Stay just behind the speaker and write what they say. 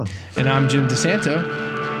And I'm Jim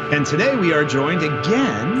DeSanto. And today we are joined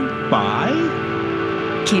again by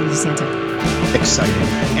Katie DeSanto. Exciting.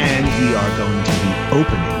 And we are going to be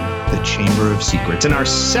opening the Chamber of Secrets in our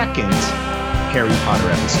second Harry Potter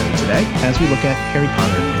episode today, as we look at Harry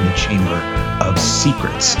Potter and the Chamber of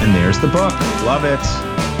Secrets. And there's the book. Love it.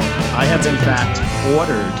 I have, in fact,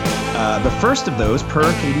 ordered the first of those, per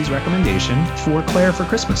Katie's recommendation, for Claire for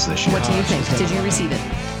Christmas this year. What do you think? Did you receive it?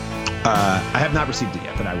 I have not received it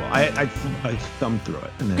yet, but I will. I thumbed through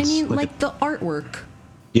it. And I mean, like the artwork.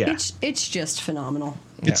 Yeah. It's just phenomenal.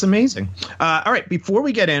 It's amazing. All right. Before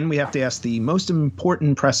we get in, we have to ask the most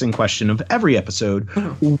important pressing question of every episode.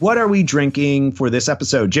 What are we drinking for this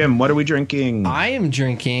episode? Jim, what are we drinking? I am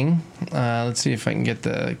drinking. Let's see if I can get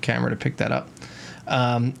the camera to pick that up.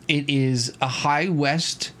 It is a High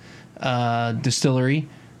West distillery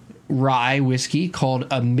rye whiskey called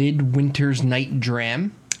a Midwinter's Night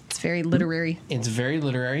Dram. It's very literary. It's very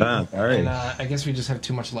literary. All right. And I guess we just have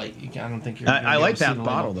too much light. I don't think you're. I like that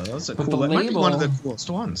bottle, though. That's a cool. That might be one of the coolest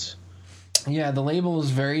ones. Yeah, the label is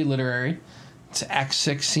very literary. It's Act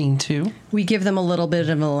 6, Scene 2. We give them a little bit of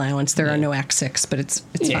an allowance. There are no Act 6, but it's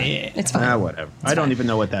fine. Yeah. It's fine. Whatever. I don't even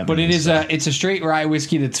know what that means. But it is it's a straight rye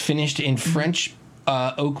whiskey that's finished in French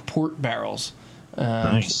oak port barrels.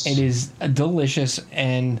 Nice. It is delicious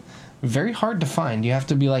and very hard to find. You have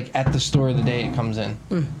to be like at the store the day it comes in.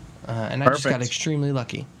 And I just got extremely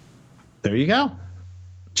lucky. There you go.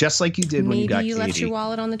 Just like you did when you got Maybe you left Katie. your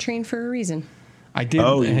wallet on the train for a reason. I did.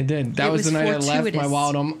 Oh, I did. That was the night I left my fortuitous.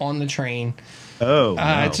 wallet on the train. Oh,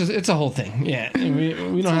 no. It's a whole thing. Yeah,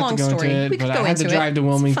 we don't have long to go story. into it. We could But go I had to into it. drive to It's a funny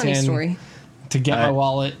Wilmington story. to get my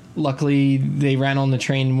wallet. Luckily, they ran on the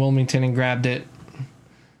train in Wilmington and grabbed it.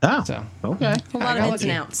 Oh, So okay. A lot of ins and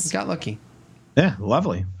lucky. outs. Got lucky. Yeah,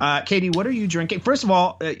 lovely. Katie, what are you drinking? First of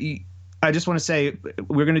all, I just want to say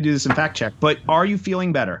we're going to do this in fact check, but are you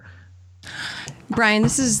feeling better? Brian,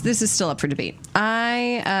 this is still up for debate.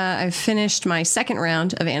 I've finished my second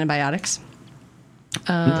round of antibiotics.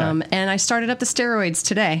 And I started up the steroids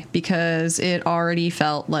today because it already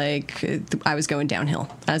felt like I was going downhill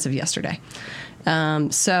as of yesterday.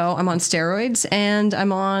 So I'm on steroids and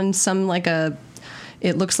I'm on some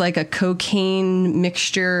it looks like a cocaine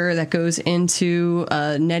mixture that goes into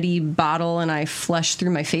a neti bottle and I flush through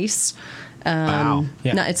my face. Wow.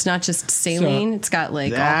 Yeah. No, it's not just saline. It's got all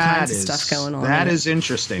kinds of stuff going on. That in it. is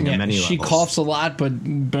interesting Yeah, in many she levels. coughs a lot, but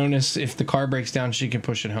bonus, if the car breaks down, she can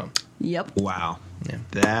push it home. Yep. Wow. Yeah.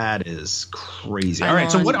 That is crazy. I'm All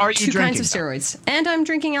right, so on what are you two drinking? kinds of steroids, and I'm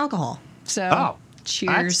drinking alcohol. So, That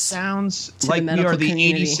cheers. sounds to like the we are medical the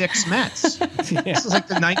community. 86 Mets. This is like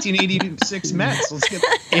the 1986 Mets. Let's get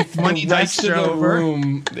If money the rest dice of the over.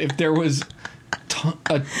 room, if there was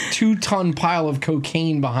a 2-ton pile of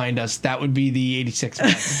cocaine behind us, that would be the 86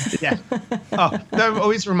 Mets. Yeah. Oh, that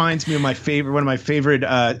always reminds me of one of my favorite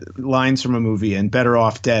lines from a movie in Better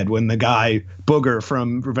Off Dead, when the guy Booger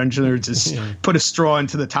from Revenge of the Nerds is put a straw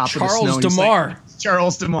into the top Charles of the snow. and he's DeMar. like,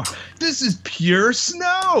 Charles DeMar. This is pure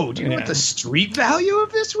snow. Do you know what the street value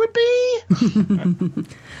of this would be?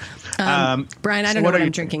 Brian, I So don't know what what are I'm you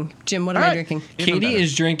drinking. Jim, what All am right. I drinking? Even Katie better.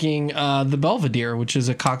 is drinking the Belvedere, which is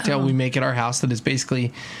a cocktail we make at our house that is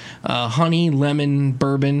basically honey, lemon,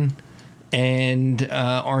 bourbon, and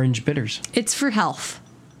orange bitters. It's for health.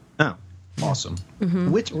 Oh, awesome.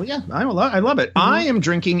 I love it. I am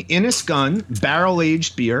drinking Innisgun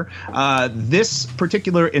barrel-aged beer. This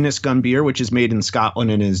particular Innisgun beer, which is made in Scotland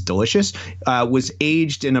and is delicious, was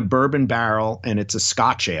aged in a bourbon barrel, and it's a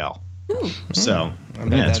Scotch ale. So,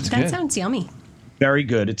 that's it's That good. sounds yummy. very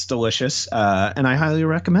good. It's delicious, and I highly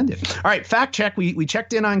recommend it. All right, fact check. We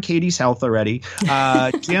checked in on Katie's health already.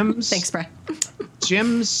 Jim's Thanks, Brian.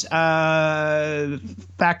 Jim's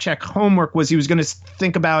fact check homework was he was going to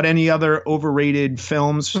think about any other overrated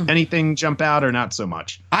films. Anything jump out or not so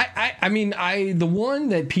much? I mean, the one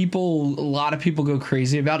that a lot of people go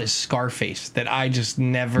crazy about is Scarface, that I just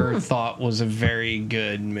never thought was a very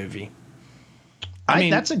good movie. I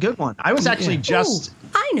mean, that's a good one. I was actually just Ooh,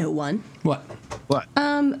 I know one. what?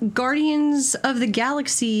 Guardians of the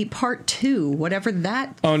Galaxy Part 2, whatever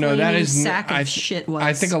that Oh no, that flaming is sack of shit was.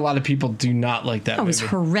 I think a lot of people do not like that that was movie.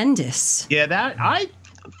 horrendous. Yeah, that I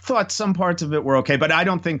thought some parts of it were okay, but I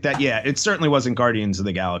don't think that. Yeah, it certainly wasn't Guardians of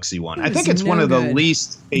the Galaxy one. I think was it's one no of the good.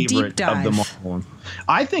 least favorite Deep of the dive. Marvel ones.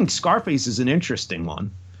 I think Scarface is an interesting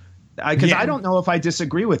one because Yeah. I don't know if I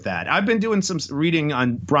disagree with that. I've been doing some reading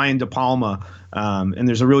on Brian De Palma, and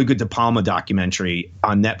there's a really good De Palma documentary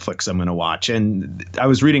on Netflix I'm going to watch. And I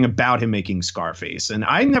was reading about him making Scarface, and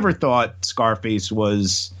I never thought Scarface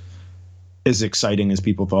was as exciting as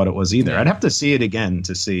people thought it was either. I'd have to see it again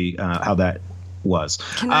to see how that was.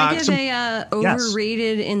 Can I give a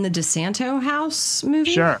overrated in the DeSanto house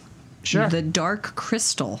movie? Sure. The Dark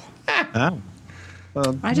Crystal. Oh.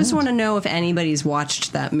 I just want to know if anybody's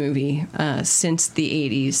watched that movie since the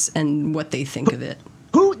 80s and what they think of it.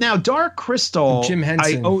 Who now? Dark Crystal. Jim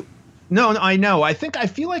Henson. No, I know. I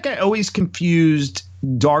feel like I always confused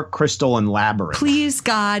Dark Crystal and Labyrinth. Please,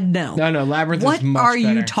 God, no. No, Labyrinth what is much are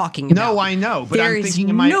you better. talking about? No, I know, but there I'm is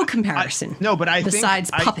thinking no comparison. Besides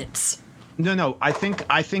puppets. No. I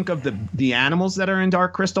think of the animals that are in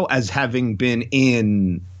Dark Crystal as having been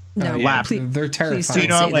in. No, yeah, please, they're terrifying. Please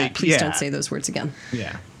don't say that. Please don't say those words again.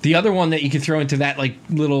 Yeah. The other one that you could throw into that like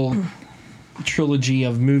little trilogy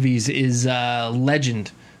of movies is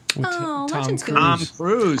Legend. With Legend's good. Tom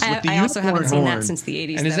Cruise. With the I also haven't seen horn. that since the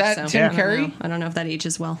 80s. And is that Tim Curry? I don't know if that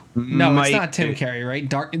ages well. No, it's not Tim Curry, right?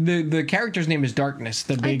 The character's name is Darkness.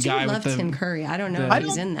 The big guy love with the Tim Curry. I don't know if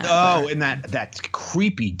he's in that. Oh, and that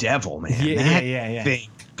creepy devil, man. Yeah. Thing.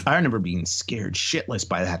 I remember being scared shitless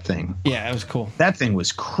by that thing. Yeah, it was cool. That thing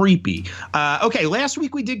was creepy. Okay, last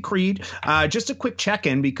week we did Creed. Just a quick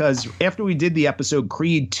check-in because after we did the episode,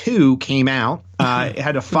 Creed 2 came out. It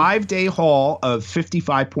had a 5-day haul of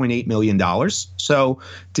 $55.8 million. So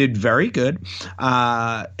did very good.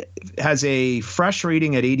 Has a fresh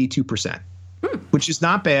rating at 82%, which is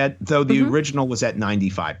not bad, though the original was at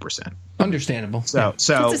 95%. Understandable. So It's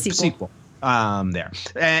a sequel. There.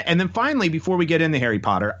 And then finally, before we get into Harry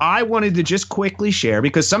Potter, I wanted to just quickly share,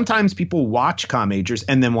 because sometimes people watch Com Majors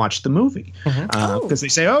and then watch the movie because they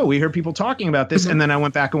say, oh, we heard people talking about this. And then I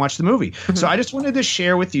went back and watched the movie. So I just wanted to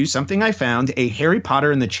share with you something I found, a Harry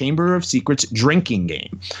Potter and the Chamber of Secrets drinking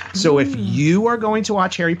game. So if you are going to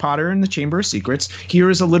watch Harry Potter and the Chamber of Secrets, here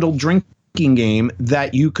is a little drinking game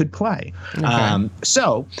that you could play. Okay.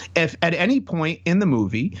 So if at any point in the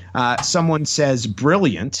movie someone says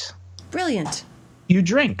brilliant, you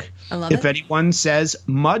drink. I love if it. anyone says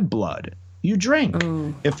mudblood, you drink.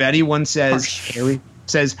 Ooh. If anyone says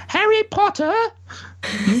Harry Potter,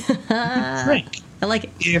 you drink. I like it.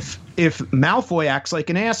 If Malfoy acts like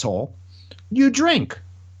an asshole, you drink.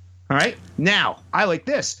 All right. Now, I like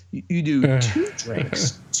this. You do two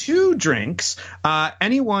drinks.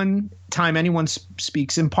 Anyone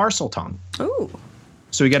speaks in Parseltongue. Ooh.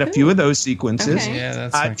 So we got a few of those sequences. Okay. Yeah,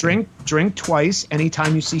 that's drink twice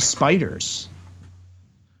anytime you see spiders.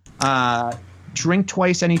 Drink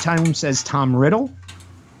twice anytime it says Tom Riddle.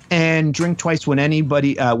 And drink twice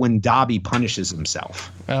when Dobby punishes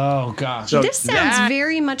himself. Oh, gosh. So this sounds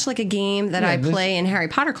very much like a game that I play in Harry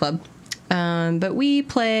Potter Club. But we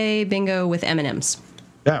play bingo with M&Ms.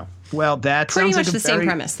 Yeah. Well, that pretty sounds much like the same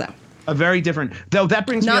premise, though. A very different, though. That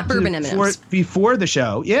brings Not me up bourbon to M&Ms. before the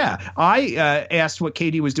show. Yeah, I asked what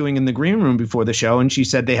Katie was doing in the green room before the show, and she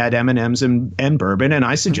said they had M&Ms and bourbon, and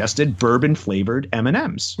I suggested bourbon flavored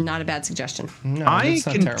M&Ms. Not a bad suggestion. No, I that's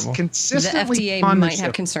not terrible. consistently The FDA on might the show,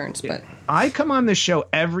 have concerns, but I come on the show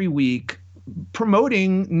every week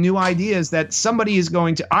promoting new ideas that somebody is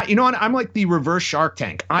going to. You know what? I'm like the reverse Shark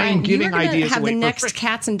Tank. I am giving ideas have away the for next free.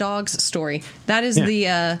 cats and dogs story. That is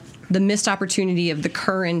the missed opportunity of the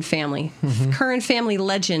Curran family. Curran family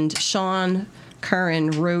legend Sean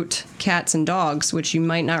Curran wrote Cats and Dogs, which you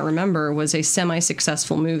might not remember was a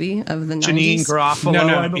semi-successful movie of the 90s. Janine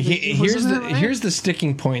Garofalo. No. Here's the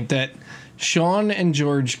sticking point that Sean and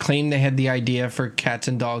George claim they had the idea for Cats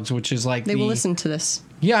and Dogs, which is like They will listen to this.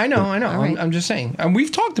 Yeah, I know. right. I'm just saying. And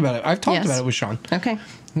we've talked about it. I've talked about it with Sean. Okay.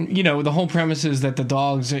 You know, the whole premise is that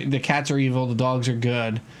the cats are evil, the dogs are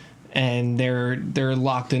good, and they're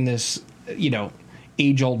locked in this,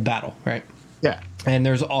 age-old battle, right? Yeah. And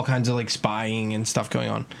there's all kinds of like spying and stuff going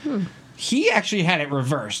on. He actually had it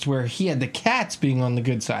reversed, where he had the cats being on the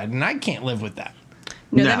good side, and I can't live with that.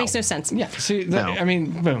 No, No. that makes no sense. Yeah, see, No. I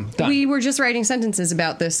mean, boom, done. We were just writing sentences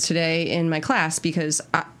about this today in my class because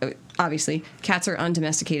obviously cats are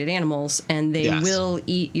undomesticated animals and they Yes. will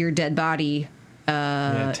eat your dead body if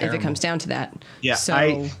it terrible. comes down to that. Yeah. So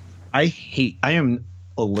I am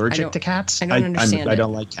allergic to cats. I don't understand I it.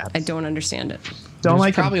 don't like cats. I don't understand it. Don't There's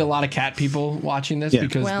like probably a lot of cat people watching this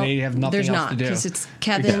because Well, they have nothing there's else not to do. because it's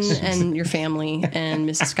Kevin Yes. and your family and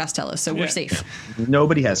Mrs. Costello, so we're safe.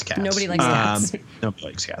 Nobody has cats. Nobody likes cats. Nobody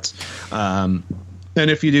likes cats. And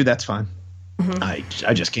if you do, that's fine. I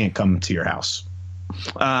just can't come to your house.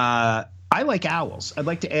 I like owls. I'd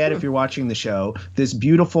like to add, if you're watching the show, this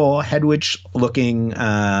beautiful Hedwig-looking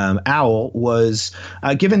owl was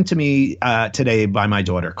given to me today by my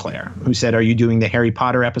daughter, Claire, who said, "Are you doing the Harry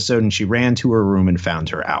Potter episode?" And she ran to her room and found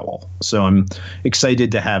her owl. So I'm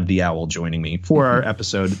excited to have the owl joining me for our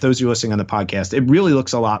episode. Those of you listening on the podcast, it really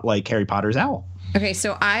looks a lot like Harry Potter's owl. Okay,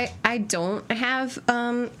 so I don't have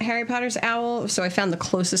Harry Potter's owl, so I found the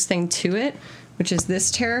closest thing to it, which is this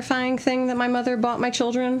terrifying thing that my mother bought my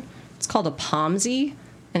children. It's called a Pomsy.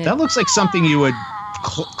 And That looks like something you would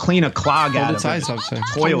clean a clog out its of eyes a up, so.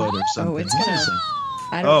 toilet or something. Oh, it's gonna.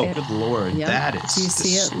 I Oh, don't, good lord. Yep. That is Do you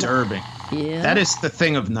see it? disturbing. Yeah. That is the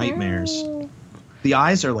thing of nightmares. The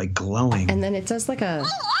eyes are like glowing. And then it does like a.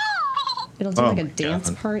 It'll do Oh like a my dance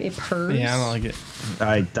God. part. It purrs. Yeah, I don't like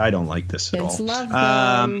it. I don't like this at Kids all. love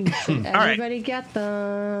them. Should all right. everybody get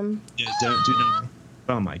them? Yeah, do not.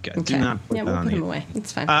 Oh my God. Okay. Do not put Yeah, that we'll on put the them away.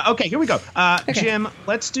 It's fine. Okay, here we go. Jim,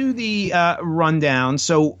 let's do the rundown.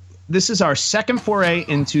 So this is our second foray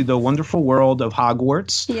into the wonderful world of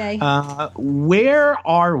Hogwarts. Yay. Where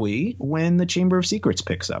are we when the Chamber of Secrets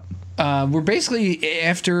picks up? We're basically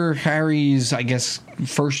after Harry's, I guess,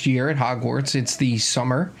 first year at Hogwarts. It's the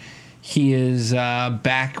summer. He is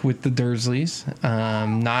back with the Dursleys,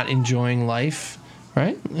 not enjoying life,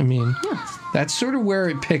 right? I mean, that's sort of where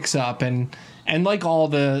it picks up. And like all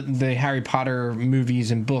the Harry Potter movies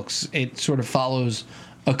and books, it sort of follows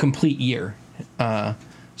a complete year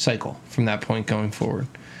cycle from that point going forward.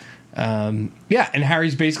 And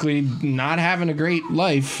Harry's basically not having a great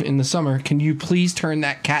life in the summer. Can you please turn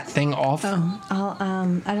that cat thing off? Oh,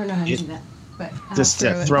 I don't know how to do that. But I'll Just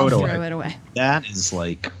throw throw it I'll away. Throw it away. That is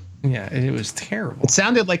like, Yeah, it was terrible. it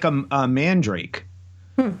sounded like a mandrake.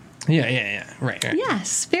 Yeah. Right.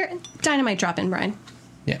 Yes. Dynamite drop in, Brian.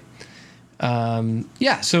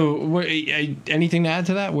 Yeah. So, anything to add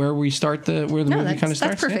to that? Where we start where the No, movie kind of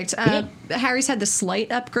that's starts? perfect. Harry's had the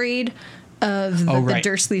slight upgrade of the right.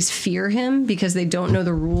 Dursleys fear him because they don't know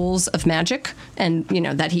the rules of magic and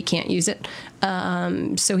that he can't use it.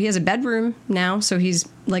 So he has a bedroom now, so he's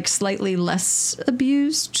like slightly less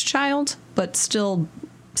abused child, but still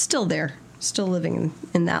there, still living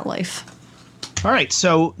in that life. All right,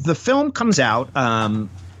 so the film comes out.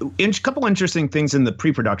 A couple interesting things in the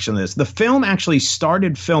pre-production of this. The film actually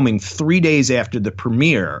started filming 3 days after the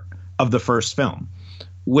premiere of the first film,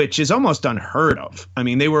 which is almost unheard of. I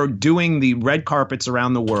mean, they were doing the red carpets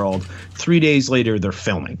around the world. 3 days later, they're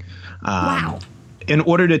filming. Wow. In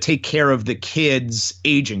order to take care of the kids'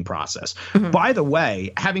 aging process. Mm-hmm. By the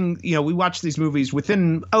way, we watched these movies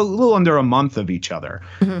within a little under a month of each other.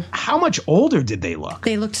 Mm-hmm. How much older did they look?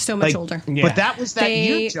 They looked so much older. Yeah. But that was that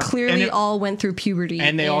year They jump. clearly And all went through puberty.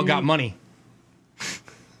 And they all got money.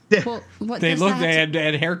 Well, what They does looked. that- They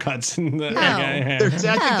had haircuts. And No. I think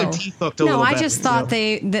their teeth looked a little No, I better, just thought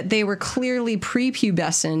too. that they were clearly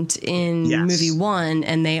prepubescent in Yes. movie 1,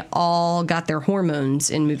 and they all got their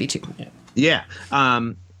hormones in movie 2. Yeah.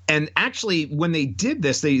 And actually, when they did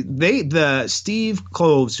this, the Steve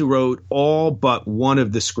Kloves, who wrote all but one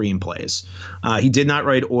of the screenplays, he did not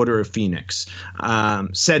write Order of Phoenix,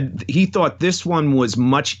 said he thought this one was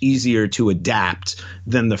much easier to adapt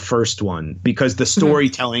than the first one because the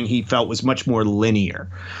storytelling he felt was much more linear.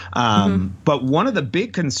 But one of the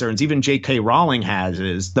big concerns, even J.K. Rowling has,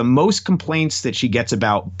 is the most complaints that she gets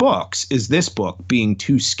about books is this book being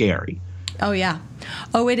too scary. Oh, yeah.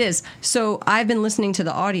 Oh, it is. So I've been listening to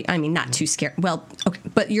the audio. I mean, not too scared. Well, okay,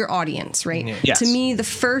 but your audience, right? Yeah. Yes. To me, the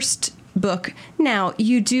first book, now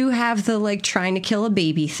you do have the trying to kill a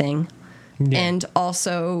baby thing. Yeah. And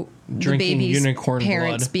also the Drinking baby's unicorn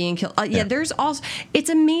parents blood. being killed. There's also, it's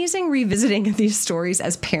amazing revisiting these stories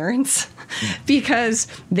as parents because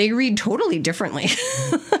they read totally differently.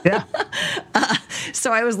 Yeah.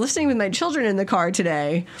 So I was listening with my children in the car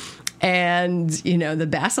today, and the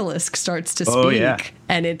basilisk starts to speak, Oh, yeah.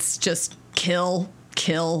 and it's just kill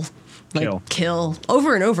Kill.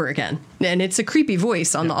 over and over again, and it's a creepy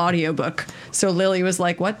voice on the audiobook. So Lily was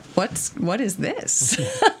like, what is this?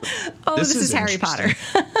 Oh, this is Harry Potter.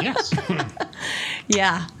 Yes.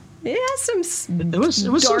 Yeah. It has some It was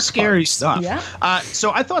some dark scary parts. stuff. Yeah.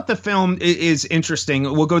 So I thought the film is interesting.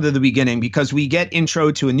 We'll go to the beginning because we get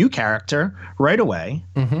intro to a new character right away.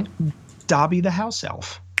 Dobby the house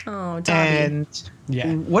elf. Oh, Dobby. And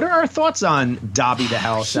Yeah. what are our thoughts on Dobby the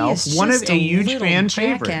house He elf? is One of just a huge little fan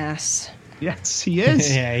favorite. jackass. Yes, he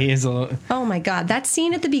is. Yeah, he is a little. Oh my God, that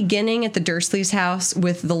scene at the beginning at the Dursleys' house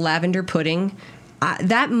with the lavender pudding,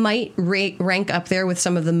 that might rank up there with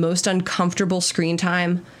some of the most uncomfortable screen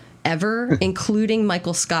time ever, including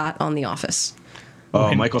Michael Scott on The Office.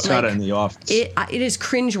 Oh, Michael Scott Like, in the office. It is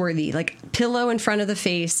cringeworthy. Like, pillow in front of the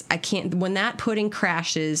face. I can't. When that pudding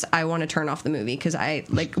crashes, I want to turn off the movie because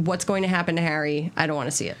what's going to happen to Harry? I don't want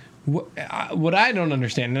to see it. What I don't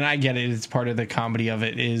understand, and I get it, it's part of the comedy of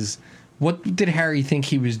it, is what did Harry think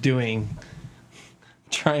he was doing?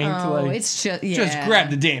 Trying to it's just grab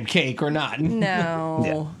the damn cake or not? No,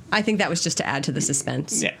 Yeah. I think that was just to add to the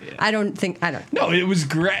suspense. Yeah. I don't. No, it was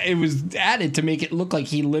it was added to make it look like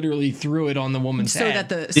he literally threw it on the woman's So head. that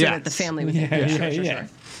the Yes. that the family would. Yeah, Sure.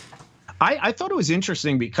 I thought it was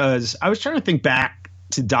interesting because I was trying to think back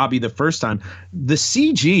to Dobby the first time. The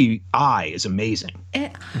CGI is amazing.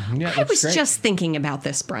 I was just thinking about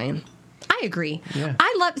this, Brian. I agree. Yeah.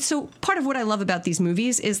 So part of what I love about these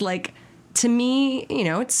movies is, like, to me,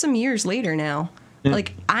 it's some years later now. Yeah.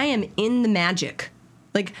 Like, I am in the magic.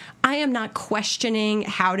 Like, I am not questioning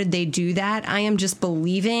how did they do that. I am just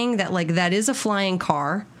believing that, like, that is a flying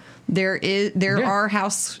car. There are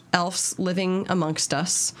house elves living amongst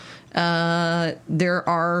us. There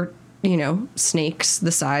are, snakes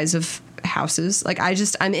the size of houses. Like,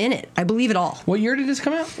 I'm in it. I believe it all. What year did this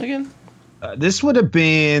come out again? This would have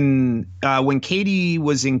been when Katie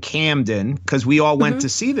was in Camden, because we all went to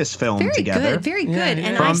see this film together. Very good. Yeah.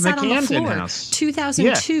 And From I sat the on the Camden floor. house.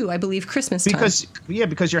 2002, I believe, Christmas time.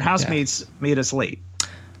 Because your housemates made us late.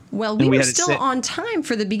 Well, we were still on time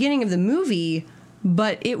for the beginning of the movie,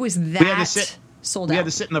 but it was sold out. We had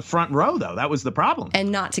to sit in the front row, though. That was the problem.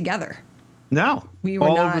 And not together. No, we were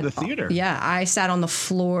all not, over the theater. Yeah, I sat on the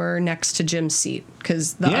floor next to Jim's seat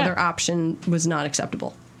because the other option was not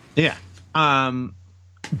acceptable. Yeah.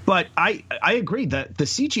 But I agree that the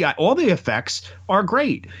CGI, all the effects are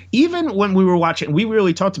great. Even when we were watching, we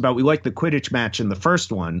really talked about, we liked the Quidditch match in the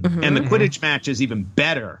first one, and the Quidditch match is even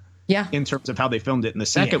better. Yeah. In terms of how they filmed it in the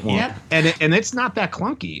second one. Yep. And it's not that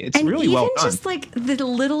clunky. It's really well done. And just like the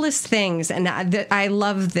littlest things, and I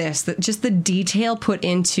love this, that just the detail put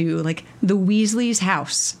into, like, the Weasley's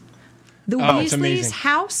house. The Weasley's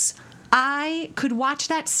house, I could watch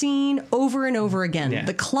that scene over and over again. Yeah.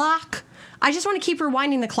 The clock, I just want to keep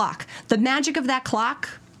rewinding the clock. The magic of that clock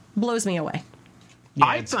blows me away. Yeah,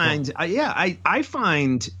 I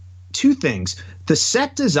find two things. The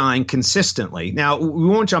set design consistently. Now, we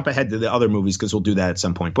won't jump ahead to the other movies because we'll do that at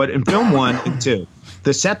some point. But in film 1 and 2,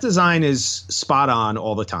 the set design is spot on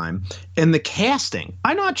all the time. And the casting,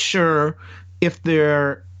 I'm not sure if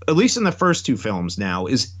there, at least in the first two films now,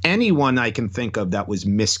 is anyone I can think of that was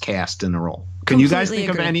miscast in a role. Can you guys think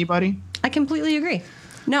of anybody? I completely agree.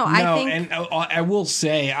 I think... and I will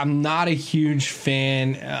say I'm not a huge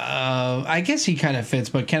fan. I guess he kind of fits,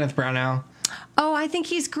 but Kenneth Branagh. Oh, I think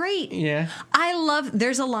he's great. Yeah.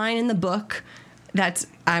 There's a line in the book that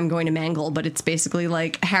I'm going to mangle, but it's basically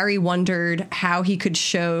like Harry wondered how he could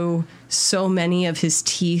show so many of his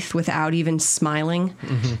teeth without even smiling.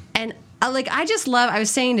 Mm-hmm. And I was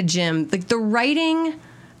saying to Jim, like, the writing,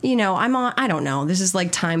 I don't know, this is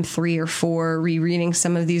like time 3 or 4 rereading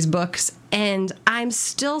some of these books, and I'm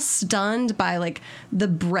still stunned by, like, the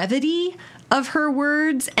brevity of her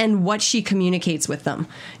words and what she communicates with them.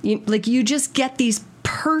 You just get these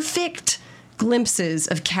perfect glimpses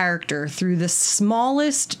of character through the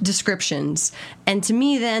smallest descriptions. And to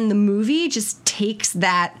me, then the movie just takes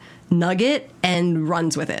that nugget and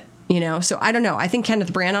runs with it, So I don't know. I think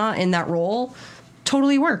Kenneth Branagh in that role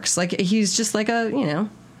totally works. Like, he's just like a,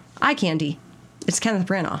 eye candy. It's Kenneth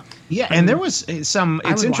Branagh. Yeah, and there was some.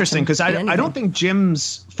 It's interesting because I don't think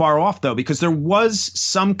Jim's far off, though, because there was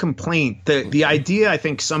some complaint. The idea I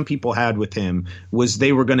think some people had with him was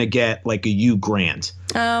they were going to get like a Hugh Grant.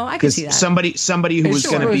 Oh, I can see that. Somebody who was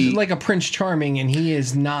going to be like a Prince Charming, and he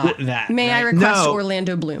is not that. May I request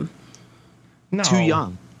Orlando Bloom? No, too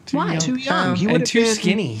young. Why? Too young. He would have too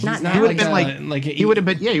skinny. He would have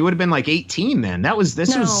been he would have been like 18 then. I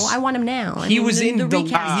want him now. He was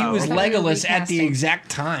Legolas at the exact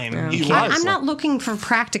time. I'm not looking for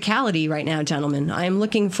practicality right now, gentlemen. I'm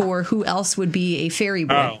looking for who else would be a fairy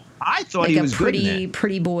boy. Oh, I thought like he was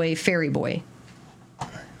pretty boy, fairy boy.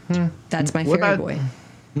 That's my fairy boy.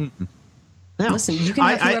 No. Listen, you can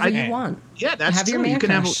have whoever you want. Yeah, that's have true. Your man you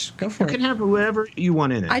can crush. Go for it. You can have whoever you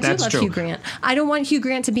want in it. I do love Hugh Grant. I don't want Hugh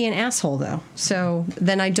Grant to be an asshole, though. So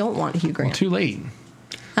then I don't want Hugh Grant. Well, too late.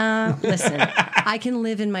 Listen, I can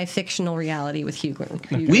live in my fictional reality with Hugh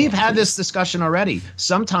Grant. We've had this discussion already.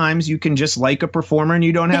 Sometimes you can just like a performer and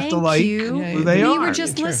you don't have to like who they are. We were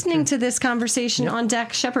just listening to this conversation on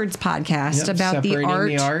Dak Shepard's podcast about the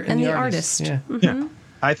art and the artist. Yeah. Yeah.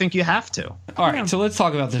 I think you have to. All right, so let's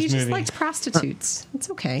talk about this movie. He just likes prostitutes.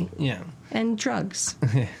 It's okay. Yeah. And drugs.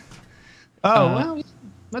 Well,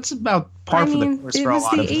 that's about par for the course for a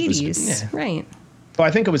lot of it was the 80s, right? Well,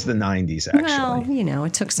 I think it was the 90s, actually. Well,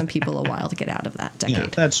 it took some people a while to get out of that decade. Yeah,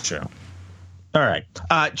 that's true. All right.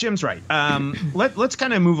 Jim's right. Let's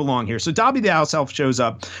kind of move along here. So Dobby the house elf shows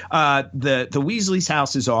up. The Weasley's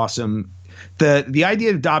house is awesome. The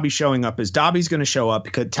idea of Dobby showing up is Dobby's going to show up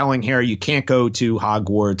because telling Harry you can't go to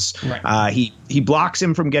Hogwarts. Right. He blocks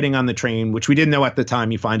him from getting on the train, which we didn't know at the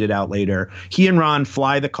time. You find it out later. He and Ron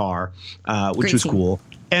fly the car, which was cool.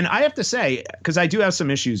 And I have to say, because I do have some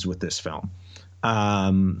issues with this film,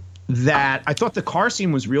 that I thought the car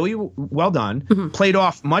scene was really well done, played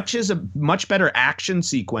off much better action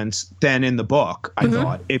sequence than in the book. I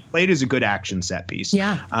thought it played as a good action set piece.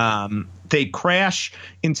 Yeah. They crash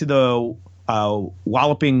into the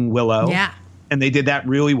walloping willow. Yeah. And they did that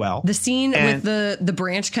really well. The scene with the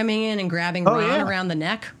branch coming in and grabbing Ron around the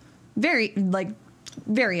neck, very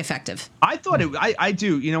effective. I thought I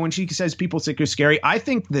do. You know, when she says people think you're scary, I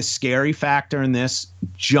think the scary factor in this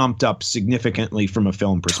jumped up significantly from a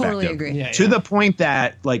film perspective. Totally agree. Yeah, to the point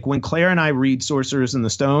that, like, when Claire and I read Sorcerer's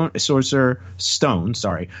Stone,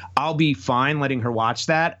 I'll be fine letting her watch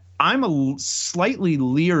that. I'm slightly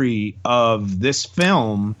leary of this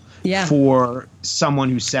film for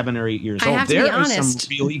someone who's 7 or 8 years old. There is some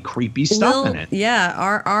really creepy stuff in it. Yeah,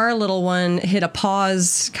 our little one hit a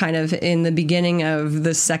pause kind of in the beginning of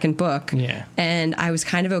the second book. Yeah. And I was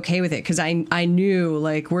kind of okay with it because I knew,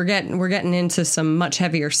 like, we're getting into some much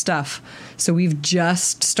heavier stuff. So we've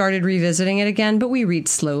just started revisiting it again, but we read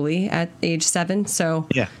slowly at age 7. So,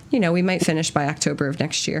 you know, we might finish by October of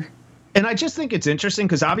next year. And I just think it's interesting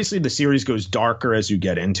because obviously the series goes darker as you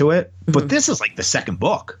get into it, but this is like the second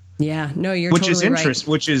book. Yeah, no, you're which totally is right.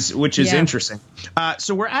 Which is interesting.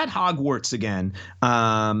 So we're at Hogwarts again,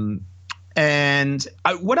 and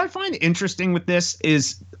what I find interesting with this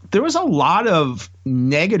is there was a lot of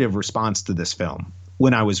negative response to this film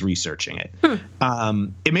when I was researching it.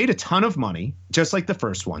 It made a ton of money, just like the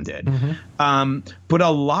first one did. But a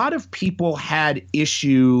lot of people had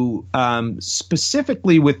issue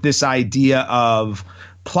specifically with this idea of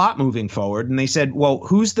plot moving forward. And they said, well,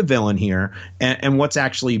 who's the villain here and what's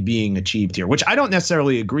actually being achieved here, which I don't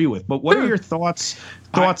necessarily agree with. But what are your thoughts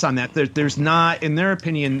on that? There's not, in their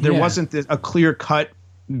opinion, there wasn't a clear cut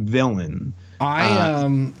villain.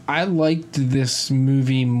 I liked this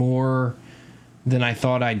movie more than I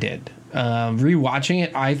thought I did. Rewatching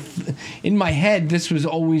it, in my head, this was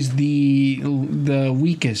always the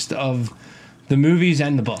weakest of the movies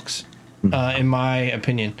and the books, in my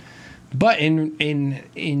opinion. But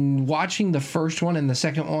in watching the first one and the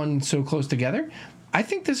second one so close together, I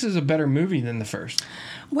think this is a better movie than the first.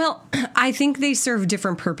 Well, I think they serve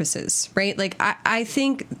different purposes, right? Like, I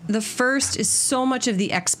think the first is so much of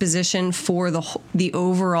the exposition for the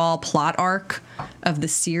overall plot arc of the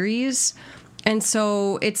series. And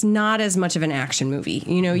so it's not as much of an action movie.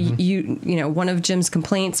 You know, you know, one of Jim's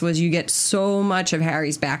complaints was you get so much of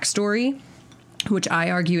Harry's backstory, which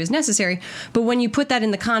I argue is necessary. But when you put that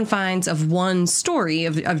in the confines of one story,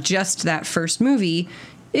 of just that first movie,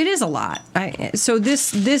 it is a lot. So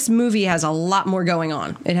this movie has a lot more going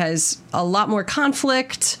on. It has a lot more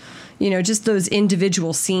conflict, you know, just those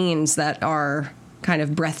individual scenes that are kind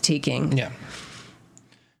of breathtaking. Yeah.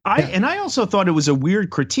 I also thought it was a weird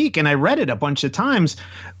critique, and I read it a bunch of times.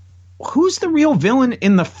 Who's the real villain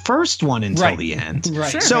in the first one until the end? Right.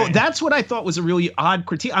 Sure. So that's what I thought was a really odd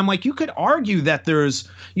critique. I'm like, you could argue that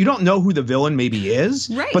you don't know who the villain maybe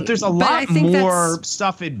is, but there's a lot more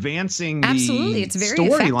stuff advancing the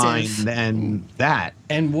storyline than that.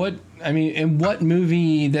 And in what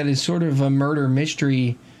movie that is sort of a murder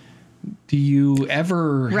mystery do you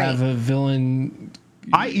ever have a villain?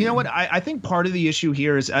 You know what? I think part of the issue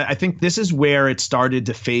here is I think this is where it started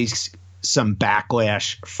to face some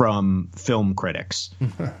backlash from film critics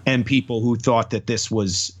and people who thought that this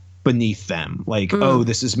was beneath them. Like, oh,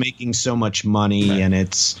 this is making so much money and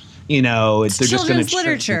it's, you know, they're just going to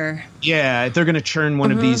literature. They're going to churn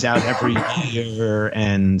one of these out every year.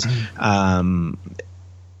 And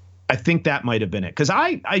I think that might have been it. Because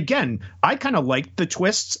I kind of liked the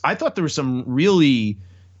twists. I thought there was some really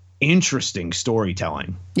interesting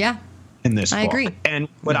storytelling. Yeah. In this book. I agree. And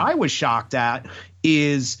what I was shocked at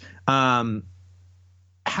is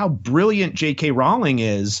how brilliant J.K. Rowling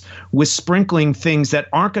is with sprinkling things that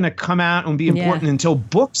aren't going to come out and be important until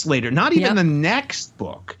books later, not even the next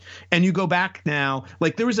book. And you go back now,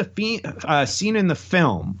 like there was a scene in the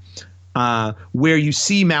film where you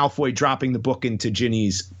see Malfoy dropping the book into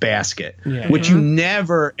Ginny's basket, which you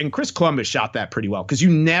never, and Chris Columbus shot that pretty well, because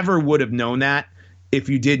you never would have known that if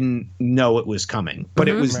you didn't know it was coming, but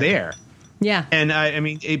it was there. Yeah. And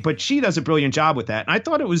but she does a brilliant job with that. And I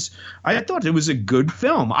thought it was a good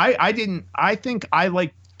film. I think I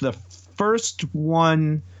liked the first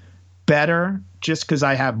one better just because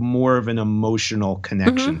I have more of an emotional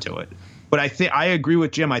connection to it. But I agree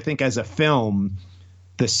with Jim. I think as a film,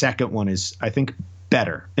 the second one is, I think,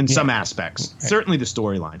 better in some aspects. Right. Certainly the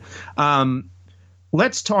storyline.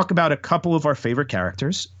 Let's talk about a couple of our favorite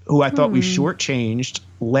characters who I thought we shortchanged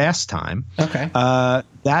last time. Okay.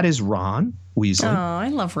 That is Ron Weasley. Oh, I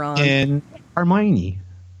love Ron. And Hermione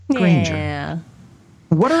Granger. Yeah.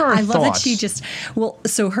 What are our I love thoughts? that she just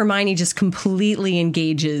so Hermione just completely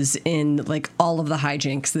engages in like all of the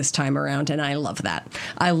hijinks this time around, and I love that.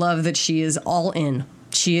 I love that she is all in.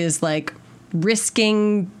 She is like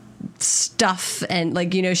risking stuff, and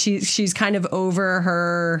like, you know, she's kind of over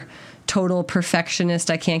her total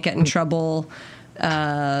perfectionist, I can't get in trouble, you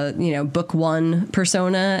know, book one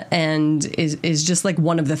persona, and is just like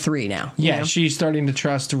one of the three now. Yeah, you know? she's starting to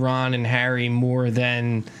trust Ron and Harry more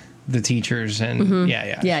than the teachers, and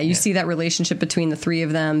You see that relationship between the three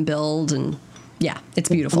of them build, and yeah, it's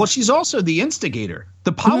beautiful. Well, she's also the instigator.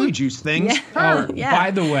 The Polyjuice thing. Yeah. Yeah.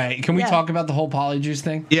 By the way, can we talk about the whole Polyjuice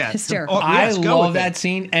thing? Yeah, Hysterical. I yes, go love with that it.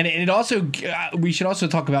 scene, and it also we should also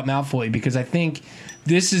talk about Malfoy, because I think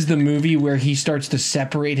this is the movie where he starts to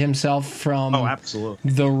separate himself from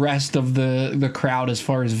absolutely. the rest of the crowd as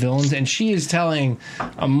far as villains, and she is telling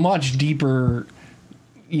a much deeper,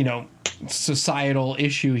 you know, societal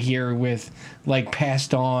issue here with like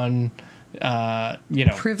passed on, you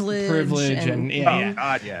know, Privilege and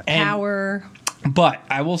God, yeah. And- power. But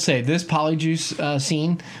I will say this Polyjuice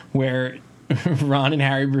scene where Ron and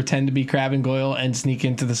Harry pretend to be Crabbe and Goyle and sneak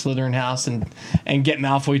into the Slytherin house and get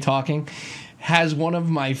Malfoy talking has one of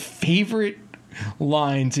my favorite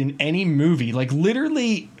lines in any movie. Like,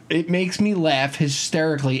 literally, it makes me laugh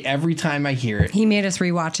hysterically every time I hear it. He made us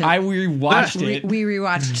rewatch it. I rewatched it. We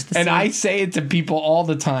rewatched the And scene. I say it to people all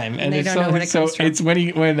the time, and they it's don't know what it comes from. it's when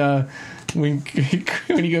he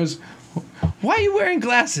goes, "Why are you wearing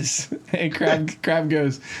glasses?" And Crabbe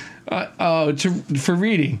goes, for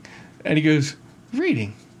reading," and he goes,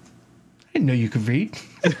 "Reading? I didn't know you could read."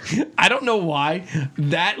 I don't know why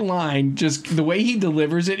that line, just the way he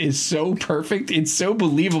delivers it, is so perfect. It's so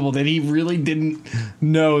believable that he really didn't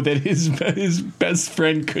know that his best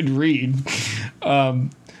friend could reuld.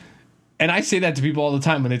 And I say that to people all the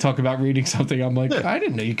time when they talk about reading something. I'm like, I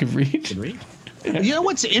didn't know you could read. You know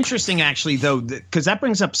what's interesting, actually, though, because that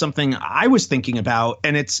brings up something I was thinking about,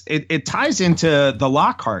 and it ties into the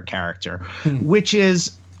Lockhart character, which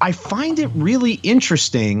is I find it really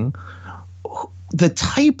interesting the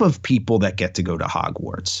type of people that get to go to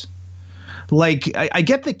Hogwarts. Like, I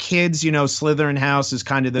get the kids, you know, Slytherin house is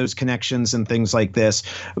kind of those connections and things like this.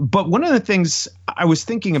 But one of the things I was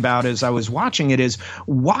thinking about as I was watching it is,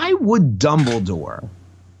 why would Dumbledore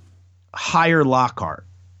hire Lockhart?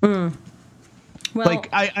 Well, Like,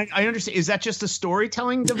 I understand. Is that just a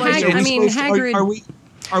storytelling device? Hagrid-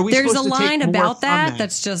 Are we there's a supposed to take line more about from that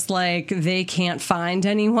that's just like, they can't find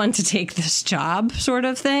anyone to take this job, sort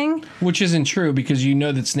of thing. Which isn't true, because you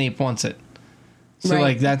know that Snape wants it. So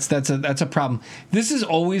Right. like that's a problem. This is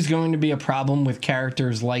always going to be a problem with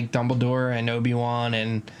characters like Dumbledore and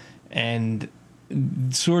Obi-Wan and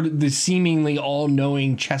sort of the seemingly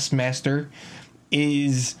all-knowing chess master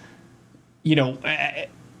is, you know,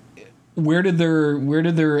 where do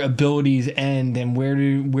their abilities end, and where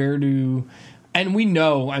do and we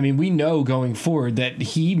know going forward that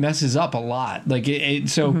he messes up a lot. Like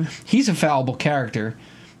he's a fallible character.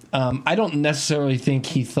 I don't necessarily think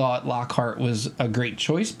he thought Lockhart was a great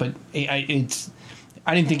choice, but I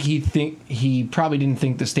didn't think he probably didn't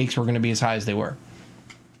think the stakes were going to be as high as they were.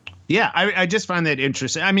 Yeah, I just find that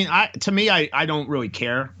interesting. I mean, to me, I don't really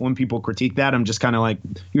care when people critique that. I'm just kind of like,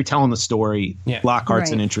 you're telling the story. Yeah.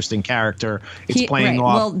 Lockhart's an Right. interesting character. It's playing right.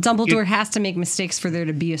 off. Well, Dumbledore has to make mistakes for there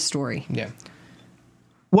to be a story. Yeah.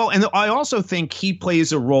 Well, and I also think he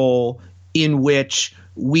plays a role in which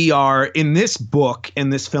we are, in this book, in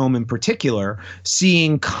this film in particular,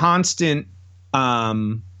 seeing constant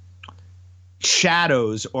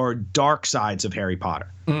shadows or dark sides of Harry Potter.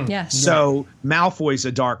 Yes. So Malfoy's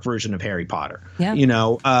a dark version of Harry Potter. Yeah. You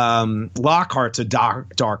know, Lockhart's a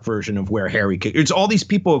dark version of where Harry could. It's all these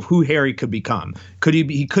people of who Harry could become.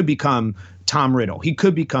 He could become Tom Riddle. He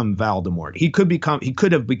could become Voldemort. He could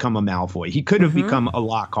have become a Malfoy. He could have become a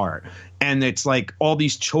Lockhart. And it's like all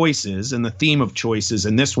these choices, and the theme of choices,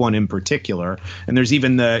 and this one in particular. And there's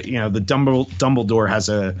even the Dumbledore has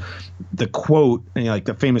the quote, like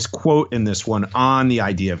the famous quote in this one on the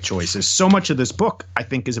idea of choices. So much of this book, I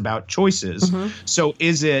think, is about choices. So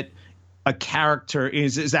is it a character?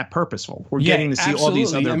 Is that purposeful? We're getting to see all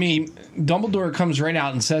these other. I mean, Dumbledore comes right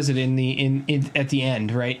out and says it in at the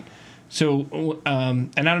end, right? So,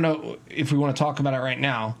 and I don't know if we want to talk about it right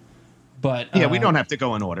now, but yeah, we don't have to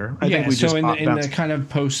go in order. I think we so just in the kind of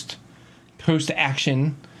post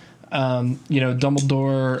action,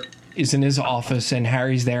 Dumbledore is in his office and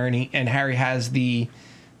Harry's there, and Harry has the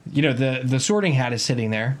Sorting Hat is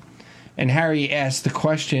sitting there, and Harry asked the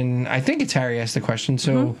question. I think it's Harry asked the question.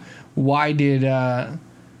 So why did the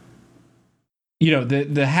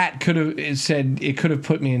hat could have said it could have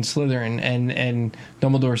put me in Slytherin, and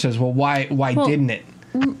Dumbledore says, well, why didn't it?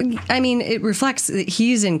 I mean, it reflects that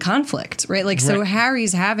he's in conflict, right? Like, so Right.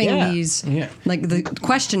 Harry's having Yeah. these, Yeah. like, the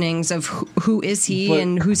questionings of who is he But-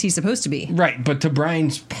 and who's he supposed to be. Right, but to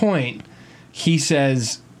Brian's point, he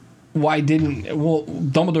says,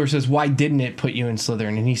 Dumbledore says, why didn't it put you in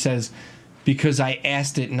Slytherin? And he says, because I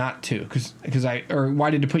asked it not to. Or why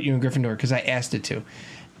did it put you in Gryffindor? Because I asked it to.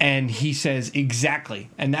 And he says, exactly.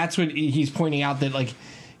 And that's what he's pointing out, that, like,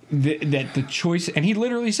 that the choice, and he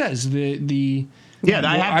literally says, I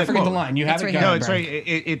forget the line. You have It's it, right go here. No, ahead, it's Brian. right.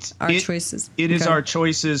 It's Our choices. It is Okay. our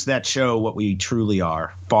choices that show what we truly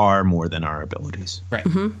are, far more than our abilities. Right.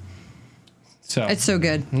 So It's so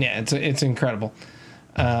good. yeah, it's incredible.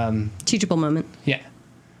 Teachable moment. Yeah.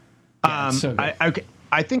 Yeah, it's so good.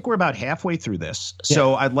 I think we're about halfway through this,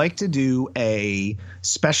 so I'd like to do a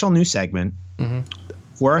special new segment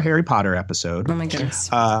for our Harry Potter episode, Oh my goodness.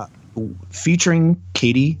 featuring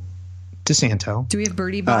Katie DeSanto. Do we have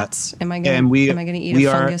birdie bots? Am I And gonna we am I gonna eat we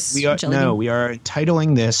a are fungus? we are jelly no bean? we are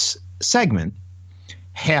titling this segment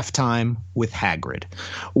 "Halftime with Hagrid."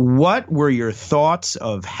 What were your thoughts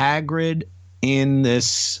of Hagrid in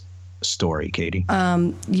this story, Katie?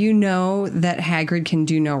 You know that Hagrid can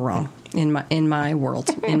do no wrong in my world,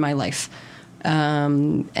 in my life.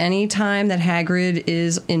 Anytime that Hagrid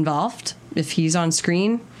is involved, if he's on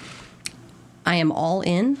screen, I am all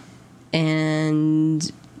in,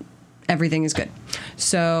 and everything is good.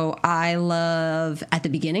 So I love, at the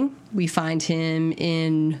beginning, we find him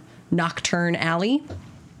in Nocturne Alley,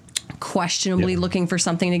 questionably looking for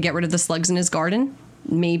something to get rid of the slugs in his garden.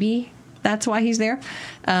 Maybe that's why he's there.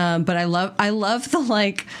 But I love the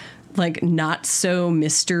like not so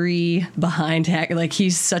mystery behind Hagrid. Like,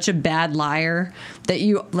 he's such a bad liar that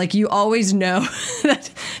you always know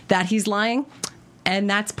that he's lying, and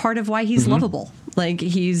that's part of why he's lovable. Like,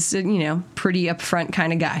 he's pretty upfront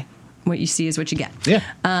kind of guy. What you see is what you get. Yeah.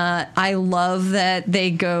 I love that they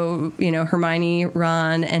go, Hermione,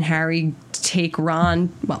 Ron, and Harry take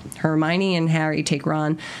Ron. Well, Hermione and Harry take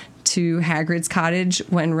Ron to Hagrid's cottage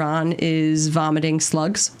when Ron is vomiting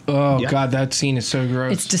slugs. Oh, Yeah. God, that scene is so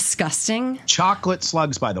gross. It's disgusting. Chocolate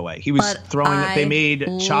slugs, by the way. He was But throwing it. They made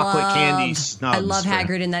chocolate candy snubs. I love for-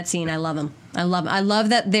 Hagrid in that scene. I love him. I love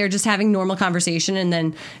that they're just having normal conversation, and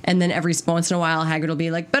then every once in a while Hagrid will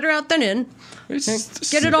be like, "Better out than in."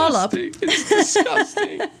 Get it all up. It's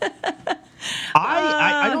disgusting.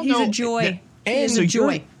 I don't He's know. a joy. And He is so a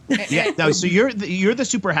you're- joy. Yeah. No. So you're the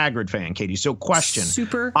super Hagrid fan, Katie. So question.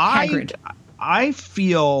 Super Hagrid. I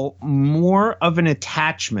feel more of an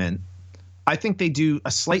attachment. I think they do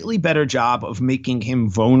a slightly better job of making him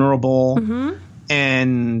vulnerable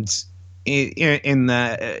and in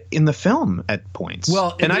the film at points.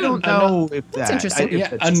 Well, and I don't know if that's interesting.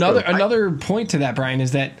 Yeah, another point to that, Brian,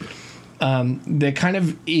 is that that kind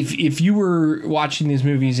of, if you were watching these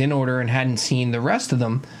movies in order and hadn't seen the rest of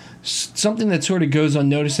them, something that sort of goes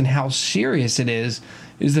unnoticed in how serious it is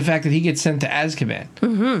the fact that he gets sent to Azkaban.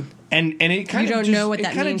 Mm-hmm. And it kind You of don't know what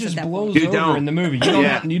that means just at that blows point. You over don't. in the movie.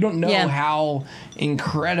 You don't know Yeah. how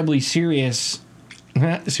incredibly serious.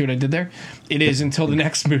 See what I did there? It is until the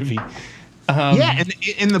next movie. Yeah, and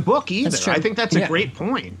in the book either. That's true. I think that's a Yeah. great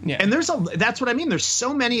point. Yeah. And that's what I mean. There's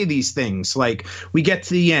so many of these things. Like, we get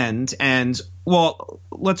to the end, and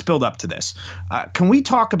let's build up to this. Can we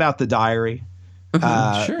talk about the diary?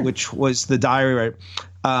 Sure. Which was the diary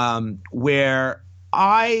where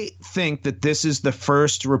I think that this is the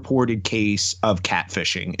first reported case of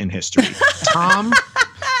catfishing in history.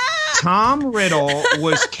 Tom Riddle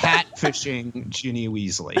was catfishing Ginny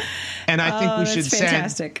Weasley. And I think we should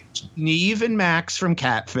fantastic. send Neve and Max from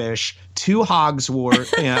Catfish to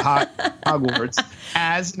Hogwarts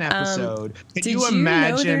as an episode. Can Did you know their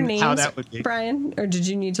imagine names, how that would be? Brian? Or did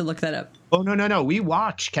you need to look that up? Oh, no. We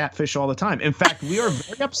watch Catfish all the time. In fact, we are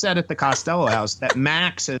very upset at the Costello house that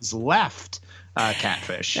Max has left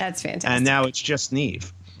Catfish. That's fantastic. And now it's just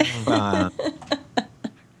Neve.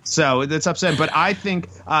 So that's upsetting. But I think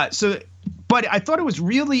but I thought it was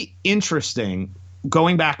really interesting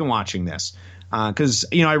going back and watching this. Because,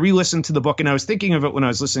 I re-listened to the book, and I was thinking of it when I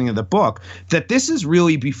was listening to the book, that this is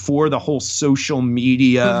really before the whole social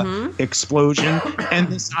media explosion. And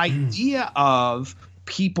this idea of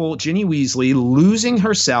people, Ginny Weasley, losing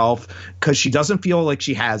herself because she doesn't feel like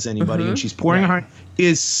she has anybody, and she's pouring her heart,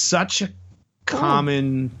 is such a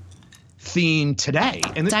common theme today.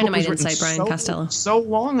 And this Dynamite book was written insight, Brian Costello. so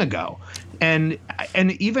long ago. And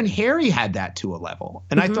even Harry had that to a level.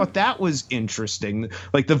 And I thought that was interesting.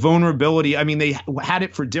 Like, the vulnerability. I mean, they had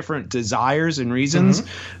it for different desires and reasons,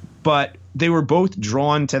 but they were both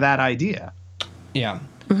drawn to that idea. Yeah.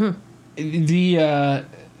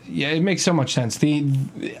 It makes so much sense.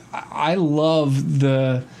 I love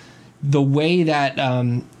the the way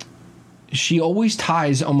that she always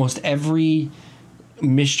ties almost every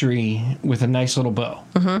mystery with a nice little bow.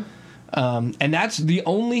 And that's the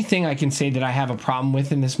only thing I can say that I have a problem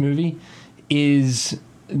with in this movie is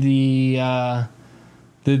the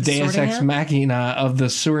Deus Ex Machina of the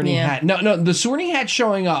Sorting Hat. No, the Sorting Hat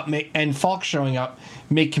showing up and Falk showing up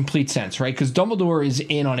make complete sense, right? Because Dumbledore is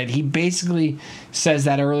in on it. He basically says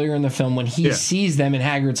that earlier in the film when he sees them in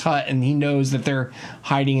Hagrid's hut and he knows that they're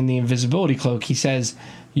hiding in the invisibility cloak. He says,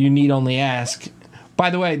 "You need only ask." By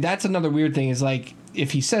the way, that's another weird thing is like,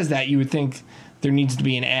 if he says that, you would think there needs to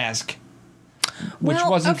be an ask, which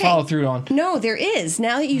wasn't followed through on. No, there is.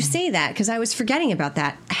 Now that you say that, because I was forgetting about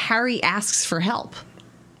that. Harry asks for help.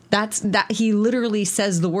 That he literally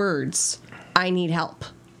says the words, "I need help."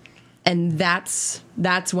 And that's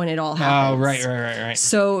when it all happens. Oh, right.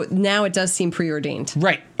 So now it does seem preordained.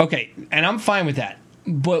 Right. Okay. And I'm fine with that.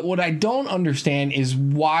 But what I don't understand is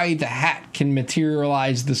why the hat can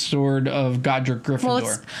materialize the sword of Godric Gryffindor.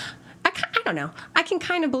 Well, I don't know. I can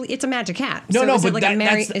kind of believe it's a magic hat. No, is but it like I'm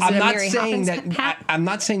not saying that. Hat? I'm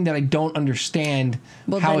not saying that I don't understand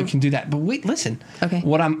how it can do that. But wait, listen. Okay.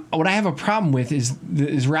 What I have a problem with is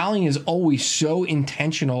Rowling is always so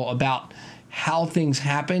intentional about how things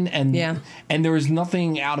happen, and there was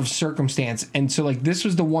nothing out of circumstance. And so, like, this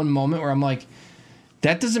was the one moment where I'm like,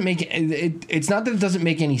 that doesn't make it. It's not that it doesn't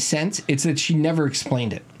make any sense. It's that she never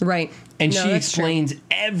explained it. Right. And she explains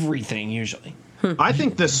everything usually. I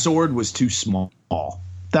think the sword was too small.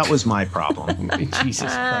 That was my problem.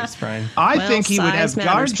 Jesus Christ, Brian. I think he would have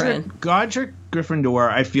Godric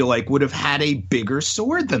Gryffindor, I feel like, would have had a bigger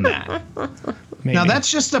sword than that. Now,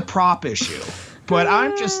 that's just a prop issue. But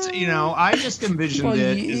I'm just, I just envisioned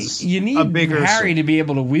you need a bigger Harry sword to be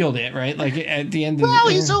able to wield it, right? Like at the end of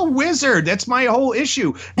the he's a wizard. That's my whole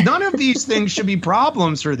issue. None of these things should be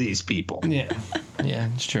problems for these people. Yeah,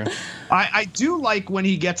 it's true. I do like when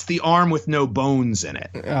he gets the arm with no bones in it.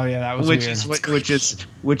 Oh yeah, that was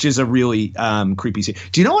which is a really creepy scene.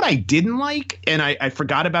 Do you know what I didn't like? And I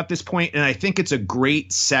forgot about this point, and I think it's a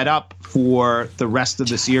great setup for the rest of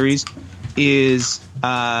the series. Is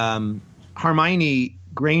Hermione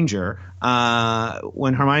Granger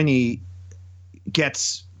when Hermione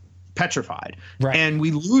gets petrified, right, and we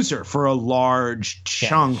lose her for a large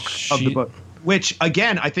chunk of the book. Which,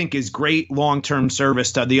 again, I think is great long-term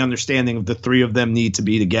service to the understanding of the three of them need to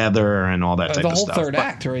be together and all that type of stuff. The whole third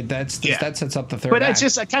act, right? That sets up the third act. But it's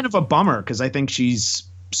just a kind of a bummer because I think she's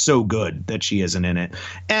so good that she isn't in it.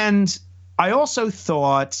 And I also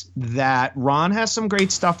thought that Ron has some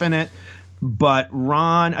great stuff in it. But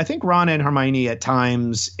I think Ron and Hermione at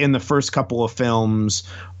times in the first couple of films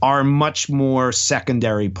are much more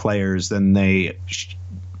secondary players than they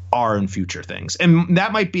are in future things. And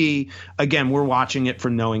that might be, again, we're watching it for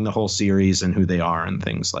knowing the whole series and who they are and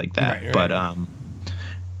things like that. Right.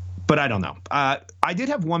 But I don't know. I did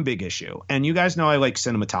have one big issue, and you guys know I like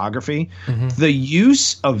cinematography. Mm-hmm. The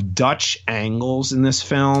use of Dutch angles in this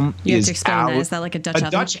film you have to explain that. Is that like a Dutch oven?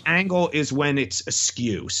 A Dutch angle is when it's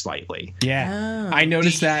askew slightly. Yeah. I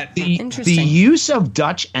noticed that. The use of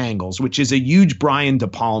Dutch angles, which is a huge Brian De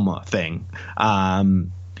Palma thing,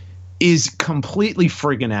 is completely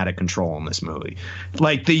friggin' out of control in this movie.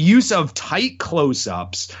 Like the use of tight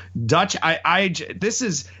close-ups, Dutch.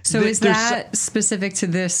 Is that specific to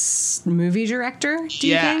this movie director? Do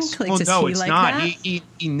you think? Like, no, it's not. He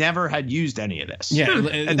never had used any of this. Yeah,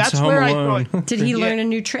 and that's where I thought. Did he learn a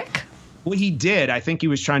new trick? Well, he did. I think he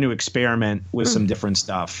was trying to experiment with some different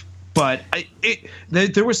stuff. But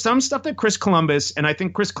there was some stuff that Chris Columbus, and I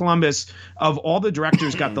think Chris Columbus, of all the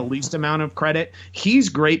directors, got the least amount of credit. He's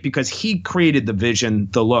great because he created the vision,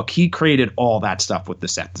 the look. He created all that stuff with the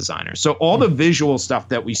set designer. So all the visual stuff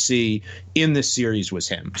that we see in this series was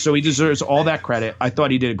him. So he deserves all that credit. I thought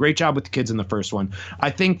he did a great job with the kids in the first one. I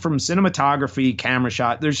think from cinematography, camera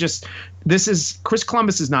shot, Chris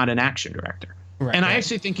Columbus is not an action director. Right, and I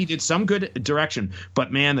actually think he did some good direction.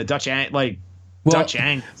 But, man, the Dutch angles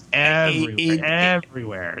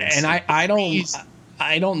everywhere. And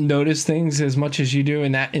I don't notice things as much as you do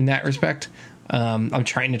in that respect. I'm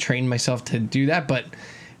trying to train myself to do that, but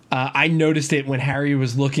I noticed it when Harry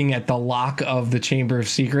was looking at the lock of the Chamber of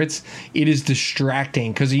Secrets. It is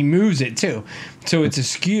distracting because he moves it too, so it's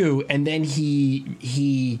askew, and then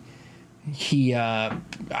he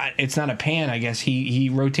it's not a pan, I guess. He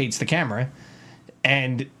rotates the camera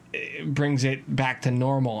and brings it back to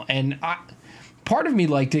normal, and part of me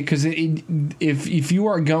liked it because if you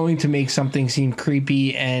are going to make something seem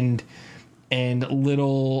creepy and and a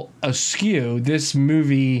little askew, this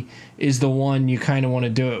movie is the one you kind of want to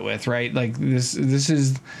do it with, right? Like this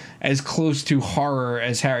is as close to horror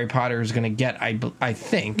as Harry Potter is going to get, I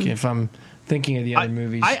think, if I'm thinking of the other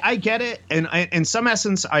movies. I get it, and in some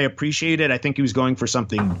essence, I appreciate it. I think he was going for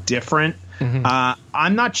something different.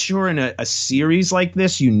 I'm not sure in a series like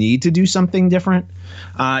this you need to do something different.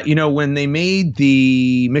 When they made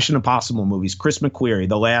the Mission Impossible movies, Chris McQuarrie,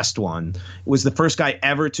 the last one, was the first guy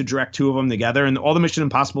ever to direct two of them together, and all the Mission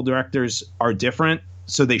Impossible directors are different,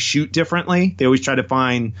 so they shoot differently. They always try to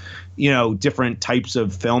find, different types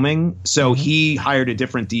of filming. So he hired a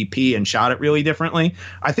different DP and shot it really differently.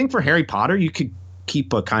 I think for Harry Potter, you could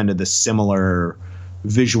keep a kind of the similar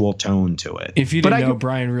visual tone to it. If you didn't know,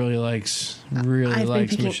 Brian really likes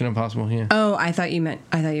Mission Impossible. Yeah. Oh, I thought you were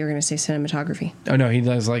going to say cinematography. Oh no, he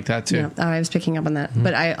does like that too. No, I was picking up on that,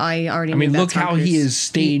 but I already. I mean, look how he is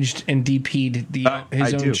staged and DP'd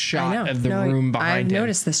his own shot of the room behind him. I've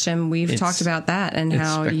noticed this, Jim. We've talked about that and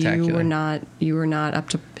how you were not up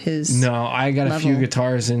to his. No, I got level. A few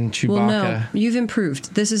guitars in Chewbacca. Well, no, you've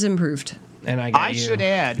improved. This is improved. And I should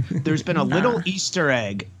add, there's been a little Easter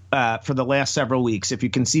egg. For the last several weeks, if you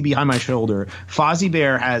can see behind my shoulder, Fozzie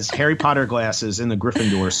Bear has Harry Potter glasses and the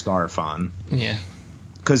Gryffindor scarf on. Yeah.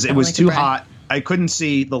 Because it was too hot. I couldn't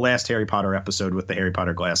see the last Harry Potter episode with the Harry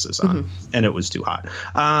Potter glasses on, and it was too hot.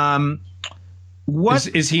 What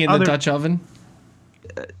is he in the Dutch oven?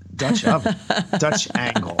 Dutch oven. Dutch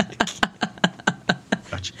angle.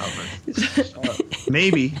 Dutch oven.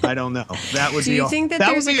 Maybe. I don't know. That would Do be you think that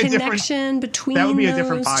there's a connection between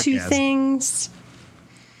those two things?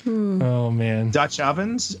 Oh man, Dutch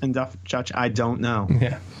ovens and Dutch. I don't know.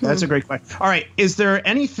 Yeah, that's a great question. All right, is there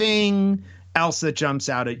anything else that jumps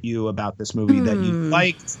out at you about this movie that you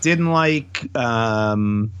liked, didn't like?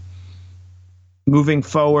 Moving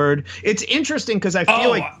forward, it's interesting because I feel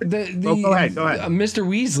like go ahead. Mr.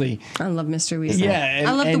 Weasley. I love Mr. Weasley. Yeah,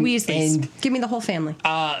 I love the Weasleys. Give me the whole family.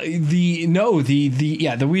 The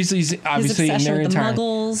Weasleys obviously his obsession in their with the entire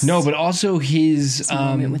Muggles. No, but also his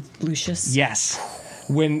moment with Lucius. Yes,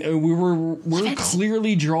 when we're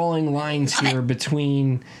clearly drawing lines here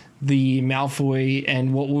between the Malfoy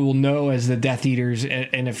and what we will know as the Death Eaters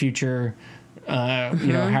in a future,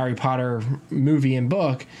 Harry Potter movie and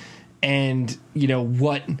book. And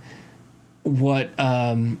what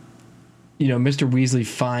Mr. Weasley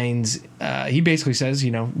finds, he basically says,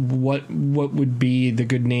 what would be the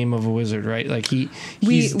good name of a wizard, right? Like we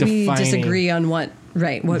disagree on what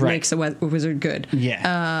makes a wizard good.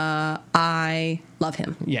 Yeah, I love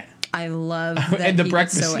him. Yeah, I love that and the he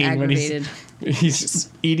breakfast gets so scene aggravated. When he's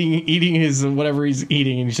eating his whatever he's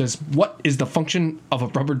eating, and he says, "What is the function of a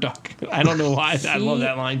rubber duck?" I don't know why. I love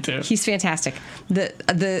that line too. He's fantastic.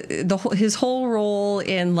 His whole role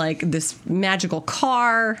in like this magical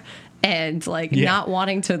car. And not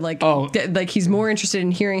wanting to he's more interested in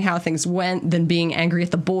hearing how things went than being angry at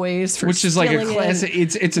the boys for which is like a classic.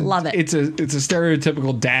 It's a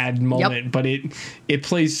stereotypical dad moment, but it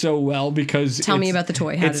plays so well because tell me about the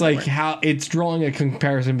toy. It's like how it's drawing a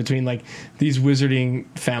comparison between like these wizarding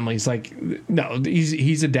families. Like no,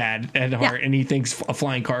 he's a dad at heart, and he thinks a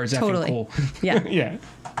flying car is effing cool. Yeah,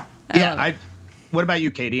 yeah. What about you,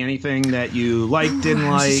 Katie? Anything that you liked, didn't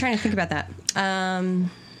like? I was just trying to think about that.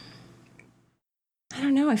 I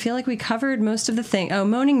don't know. I feel like we covered most of the thing. Oh,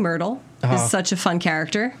 Moaning Myrtle is such a fun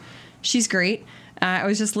character. She's great. I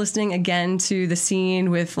was just listening again to the scene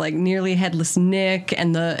with like nearly headless Nick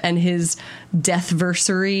and his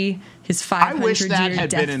deathversary, his 500-year deathversary. I wish that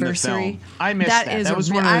had been in the film. I missed that. That was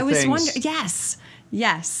one of the things.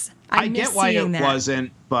 Yes. I get why it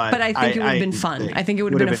wasn't, but I think it would have been fun. I think it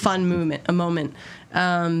would have been a fun moment.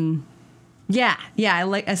 I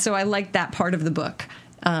like that part of the book.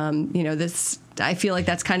 I feel like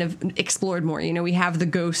that's kind of explored more. We have the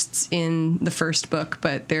ghosts in the first book,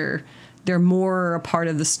 but they're more a part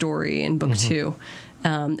of the story in book 2.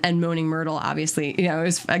 And Moaning Myrtle, obviously, I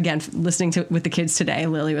was again listening to with the kids today.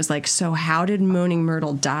 Lily was like, "So how did Moaning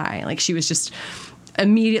Myrtle die?" Like she was just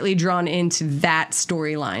immediately drawn into that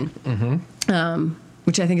storyline,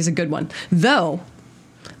 which I think is a good one. Though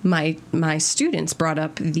my students brought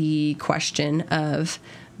up the question of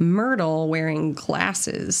Myrtle wearing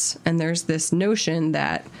glasses, and there's this notion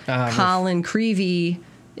that Colin Creevey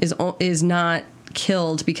is not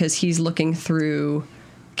killed because he's looking through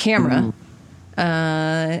camera.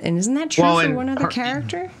 And isn't that true for one other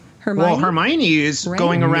character? Hermione? Well, Hermione is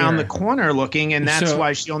going around the corner looking, and that's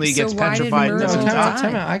why she only gets petrified.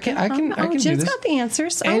 I can do Jim's this. got the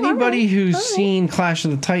answers. Anybody who's seen Clash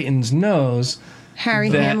of the Titans knows Harry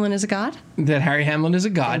Hamlin is a god? That Harry Hamlin is a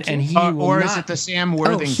god, and he will or not, is it the Sam Oh,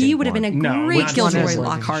 Worthington? he would have been a No, great which one Gilderoy is it?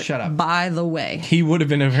 Lockhart. Shut up. By the way, he would have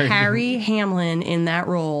been a very Harry Hamlin in that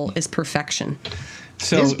role is perfection.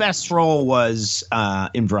 So His best role was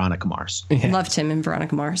in Veronica Mars. Loved him in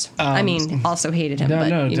Veronica Mars. I mean, also hated him,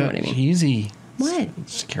 but you know what I mean. Easy. What?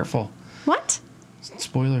 Just careful. What?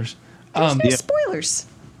 Spoilers. There's no spoilers.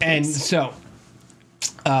 And so,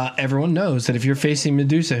 everyone knows that if you're facing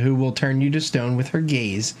Medusa, who will turn you to stone with her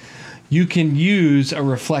gaze, you can use a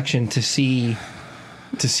reflection to see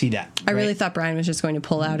that. I really thought Brian was just going to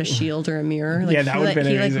pull out a shield or a mirror. Like, Yeah, that would've been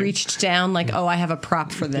he amazing. reached down like, oh, I have a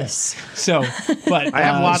prop for this. So, but I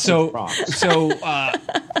have lots of props. So,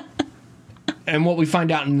 and what we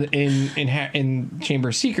find out in Chamber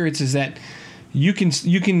of Secrets is that you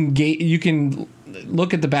can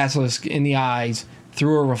look at the basilisk in the eyes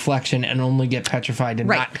through a reflection and only get petrified and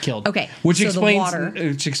Right. not killed. Okay, which so the explains water-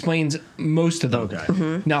 which explains most of them. Okay.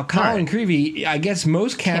 Mm-hmm. Now, Colin Creevy, I guess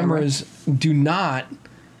most cameras do not.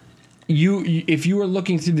 If you are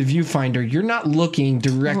looking through the viewfinder, you're not looking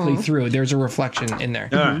directly Mm-hmm. through. There's a reflection in there.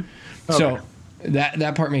 Okay. So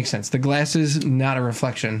that part makes sense. The glass is not a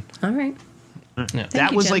reflection. All right.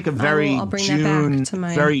 That you, was Jim. like a very I'll bring that back June, to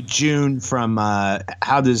my- very June from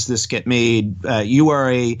How Does This Get Made? You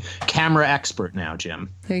are a camera expert now, Jim.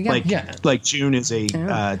 There you go. Like, Yeah. like June is a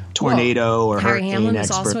tornado or Harry hurricane Hamlin was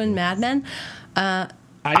expert. also in Mad Men. I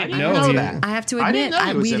didn't didn't know know he- that. I have to I admit, didn't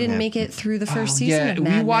know he was we in didn't Mad make Men. it through the first Oh, season yeah, of we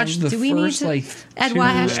Mad watched Men. the Do we need first, to, like, Ed 2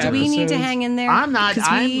 Wash, do we need to episodes. hang in there? I'm not. 'Cause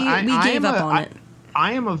I'm, we I gave am up a- on I- it.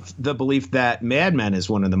 I am of the belief that Mad Men is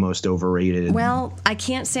one of the most overrated. Well, I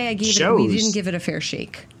can't say I gave it. Shows. We didn't give it a fair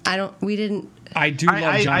shake. We didn't. I do love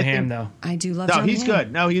John I Hamm think- though. I do love. no, John he's Hamm.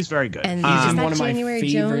 good. No, he's very good. And He's is in that one of my January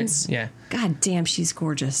favorites. Jones? Yeah. God damn, she's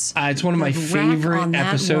gorgeous. It's one of my The rack on favorite that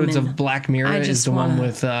episodes woman. of Black Mirror. I Is just the one wanna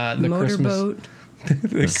with the Christmas, motorboat.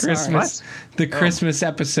 the Christmas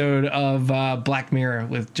episode of Black Mirror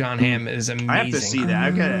with John Hamm is amazing. I have to see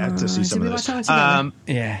that. I have to see some Did we of watch those. that one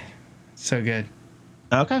together? Yeah, so good.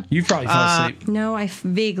 Okay. You probably fell asleep. No, I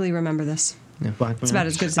vaguely remember this. It's about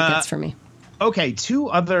as good as it gets for me. Okay, two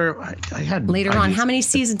other. I had Later on, ideas. how many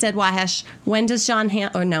seasons, Ed Wahesh? When does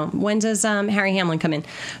when does Harry Hamlin come in?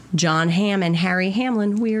 John Hamm and Harry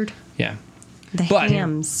Hamlin. Weird. Yeah. The But-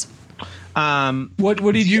 Hams.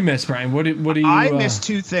 What did you miss, Brian? What do you? I missed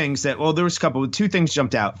two things there was a couple. Two things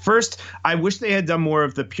jumped out. First, I wish they had done more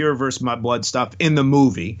of the Pure versus Mudblood stuff in the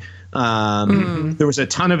movie. There was a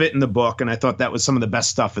ton of it in the book, and I thought that was some of the best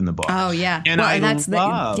stuff in the book. Oh yeah. And I that's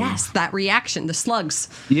love, that reaction, the slugs.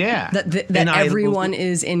 yeah, That And I everyone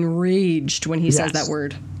is enraged when he says Yes. that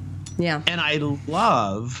word. Yeah. And I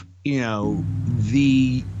love,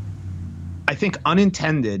 I think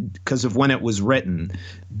unintended because of when it was written,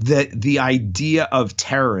 the idea of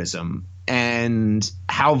terrorism and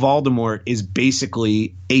how Voldemort is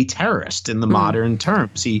basically a terrorist in the modern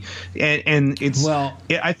terms. I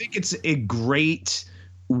think it's a great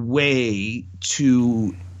way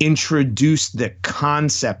to introduce the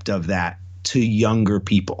concept of that to younger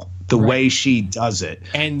people. The way she does it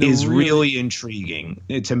And is really intriguing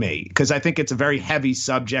to me because I think it's a very heavy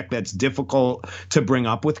subject that's difficult to bring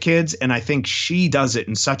up with kids. And I think she does it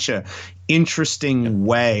in such a interesting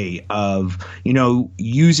way of,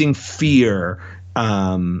 using fear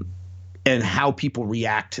and how people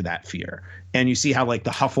react to that fear. And you see how like the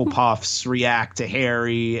Hufflepuffs react to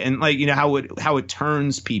Harry and like, how it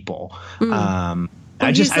turns people.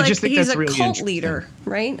 I just think he's that's a really cult interesting. leader,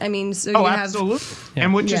 right? I mean, so Oh, you have absolutely. Yeah.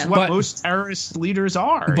 And which is Yeah. what But- most terrorist leaders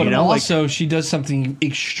are. But also, she does something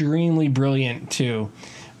extremely brilliant too,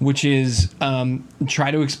 which is try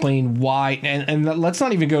to explain why. And let's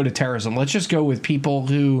not even go to terrorism. Let's just go with people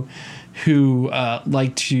who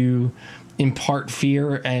like to impart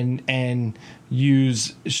fear and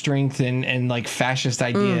use strength and like fascist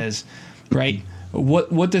ideas, right?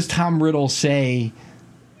 What does Tom Riddle say?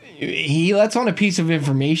 He lets on a piece of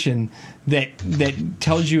information that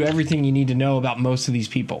tells you everything you need to know about most of these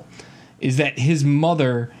people. Is that his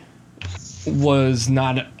mother was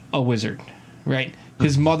not a wizard, right?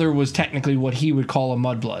 His mother was technically what he would call a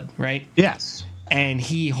mudblood, right? yes. And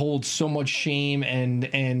he holds so much shame and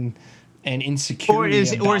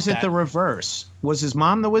insecurity. Or is it the reverse? Was his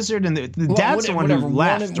mom the wizard and the dad's the one who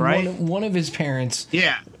left, right? One of his parents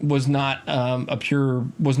Yeah. was not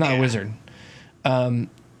a wizard.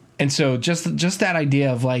 And so just that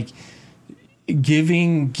idea of like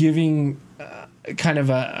giving kind of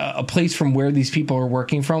a place from where these people are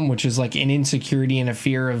working from, which is like an insecurity and a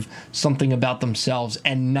fear of something about themselves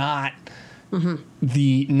and not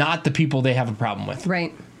the people they have a problem with.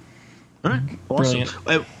 right. All right. Awesome.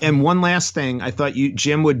 Brilliant. And one last thing, I thought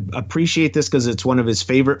Jim would appreciate this because it's one of his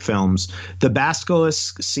favorite films. The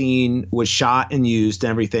basilisk scene was shot and used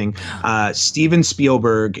and everything. Steven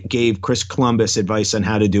Spielberg gave Chris Columbus advice on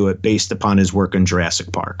how to do it based upon his work in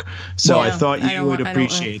Jurassic Park. So I thought you would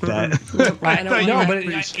appreciate that.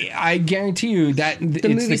 I guarantee you that the it's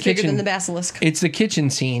movie's the bigger kitchen. than the basilisk. It's the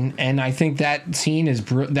kitchen scene, and I think that scene is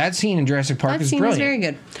that scene in Jurassic Park That is scene brilliant. is very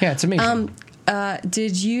good. Yeah, it's amazing.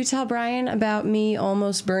 Did you tell Brian about me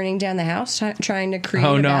almost burning down the house trying to create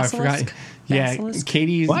Oh a no, I basilisk? forgot. Yeah, Basilisk?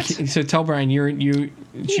 Katie. What? So tell Brian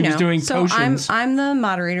she was doing so potions. I'm the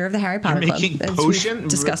moderator of the Harry Potter Club, making as potion? we've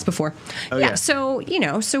discussed before. yeah. So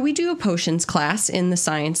so we do a potions class in the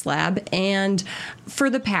science lab, and for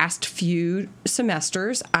the past few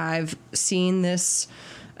semesters, I've seen this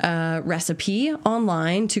recipe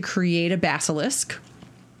online to create a basilisk,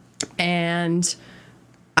 and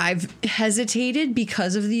I've hesitated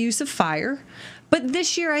because of the use of fire. But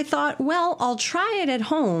this year I thought, well, I'll try it at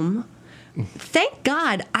home. Thank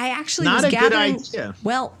God I actually Not was a good gathering. idea.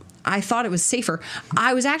 Well, I thought it was safer.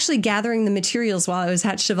 I was actually gathering the materials while I was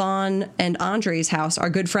at Siobhan and Andre's house, our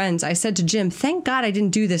good friends. I said to Jim, thank God I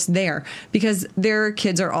didn't do this there, because their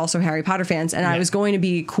kids are also Harry Potter fans, and I was going to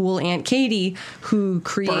be cool Aunt Katie who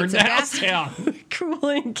creates Burn a the house down. cool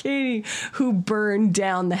Aunt Katie who burned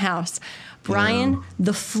down the house. Brian,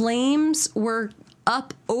 the flames were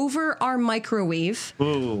up over our microwave.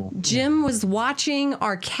 Ooh. Jim was watching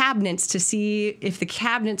our cabinets to see if the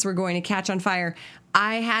cabinets were going to catch on fire.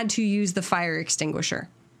 I had to use the fire extinguisher.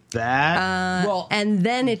 That well, And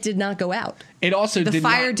then it did not go out. it also The did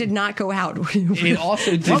fire not, did not go out. It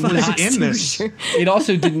also did what was not. in this? It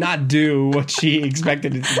also did not do what she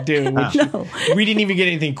expected it to do. Which No. we didn't even get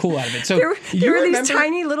anything cool out of it. So There you were these remember-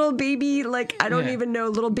 tiny little baby, I don't Yeah. even know,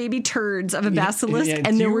 little baby turds of a basilisk, yeah, and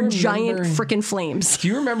do there you were giant remember- frickin' flames. Do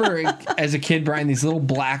you remember as a kid, Brian, these little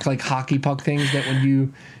black hockey puck things that when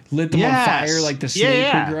you lit them Yes. on fire, the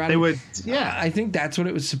snake would grow out? They of- would. Yeah. I think that's what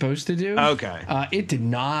it was supposed to do. Okay. It did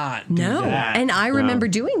not. Do No. that. And I remember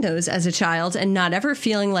doing those as a child and not ever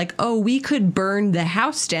feeling like, oh, we could burn the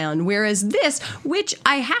house down. Whereas this, which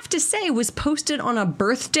I have to say was posted on a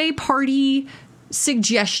birthday party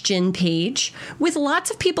suggestion page with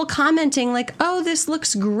lots of people commenting like, oh, this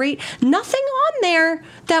looks great. Nothing on there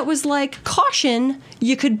that was like, caution,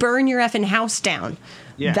 you could burn your effing house down.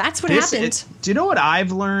 Yeah. That's what happened. Do you know what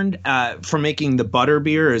I've learned from making the butter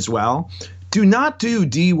beer as well? Do not do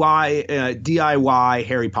DIY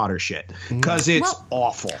Harry Potter shit because it's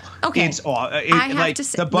awful. Okay, It's awful. I have to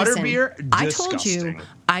say, the butter listen, beer.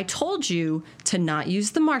 I told you to not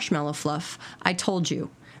use the marshmallow fluff. I told you.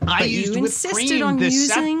 I But used you whipped insisted cream. on The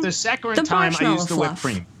using second the time I marshmallow used the whipped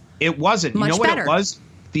fluff. cream. It wasn't. Much you know what better. it was?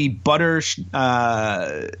 The butter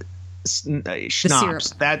schnapps. syrup.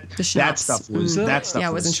 That The that schnapps. stuff was Mm. that stuff. Yeah,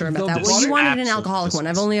 I was wasn't sure about the that. Well, you butter- wanted an absolute alcoholic one.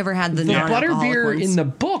 I've distance. only ever had the The non-alcoholic butterbeer ones. in the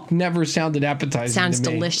book never sounded appetizing. Sounds to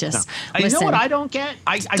me. delicious. You know Listen, what I don't get?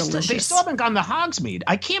 They delicious. still haven't gone to Hogsmeade.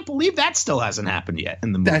 I can't believe that still hasn't happened yet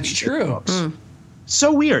in the movie. That's true. books.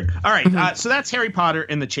 So weird. All right, so that's Harry Potter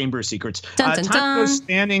and the Chamber of Secrets. Dun, dun, Time to go dun.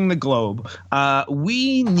 spanning the globe.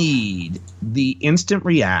 We need the instant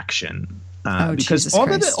reaction. Because Jesus all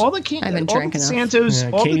Christ. the I've been drank enough. DeSantos, Yeah,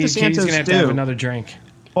 all Katie's the gonna DeSantos have to have do, another drink.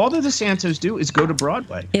 all the DeSantos do is go to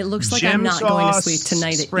Broadway. It looks like Jim I'm not going to saw sleep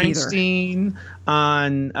tonight either. Springsteen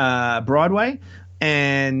on Broadway.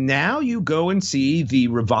 And now you go and see the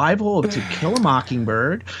revival of To Kill a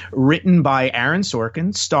Mockingbird, written by Aaron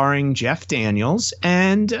Sorkin, starring Jeff Daniels.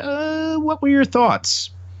 And what were your thoughts?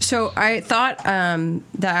 So I thought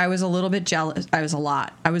that I was a little bit jealous. I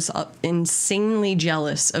was insanely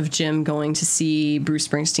jealous of Jim going to see Bruce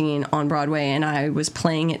Springsteen on Broadway, and I was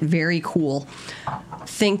playing it very cool,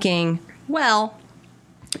 thinking, well,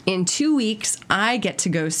 in 2 weeks, I get to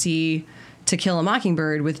go see To Kill a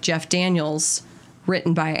Mockingbird with Jeff Daniels,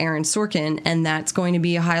 written by Aaron Sorkin, and that's going to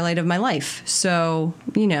be a highlight of my life. So,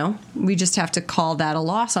 we just have to call that a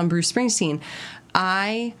loss on Bruce Springsteen.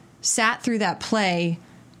 I sat through that play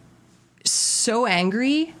so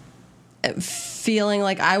angry, feeling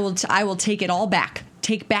like I will take it all back.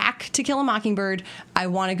 Take back To Kill a Mockingbird. I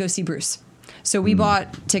want to go see Bruce. So we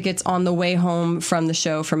bought tickets on the way home from the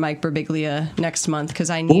show for Mike Birbiglia next month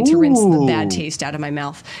because I need to rinse the bad taste out of my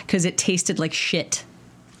mouth because it tasted like shit.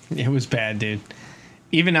 It was bad, dude.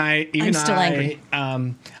 I'm still angry.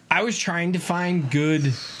 I was trying to find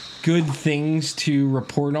good things to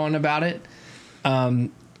report on about it. But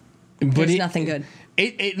There's nothing good.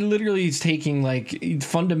 It literally is taking like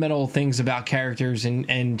fundamental things about characters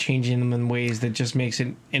and changing them in ways that just makes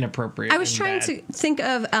it inappropriate. I was trying to think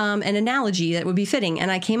of an analogy that would be fitting, and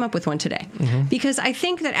I came up with one today. Because I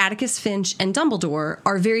think that Atticus Finch and Dumbledore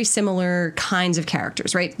are very similar kinds of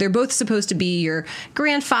characters, right? They're both supposed to be your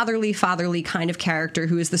grandfatherly, fatherly kind of character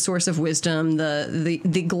who is the source of wisdom, the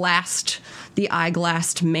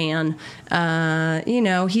eye-glassed man.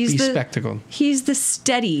 He's the spectacled. He's the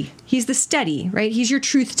steady, right? He's your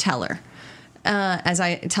truth teller, as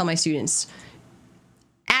I tell my students.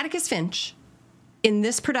 Atticus Finch, in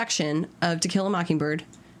this production of To Kill a Mockingbird,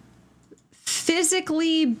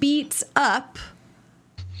 physically beats up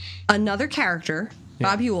another character,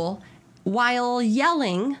 Bob Ewell, while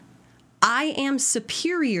yelling, "I am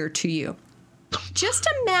superior to you." Just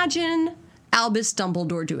imagine Albus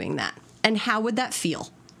Dumbledore doing that. And how would that feel?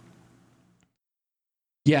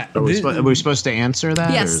 Yeah. Are we supposed to answer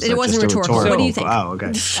that? Yes, it wasn't rhetorical. What do you think? Oh,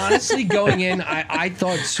 okay. Honestly, going in, I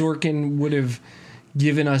thought Sorkin would have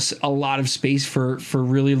given us a lot of space for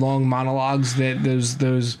really long monologues. That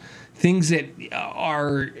those things that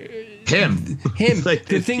are him like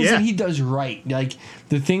the things that he does right, like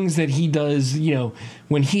the things that he does,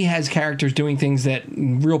 when he has characters doing things that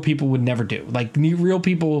real people would never do. Like real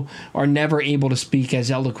people are never able to speak as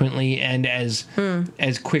eloquently and as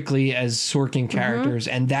quickly as Sorkin characters,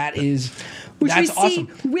 and that's Which we awesome. See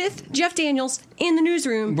with Jeff Daniels in the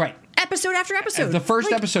newsroom, right? Episode after episode. The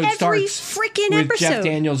first episode every starts freaking with episode. Jeff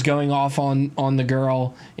Daniels going off on the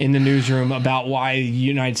girl in the newsroom about why the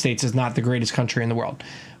United States is not the greatest country in the world.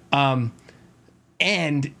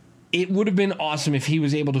 And it would have been awesome if he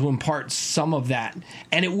was able to impart some of that.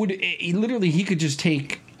 And he could just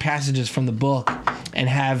take passages from the book and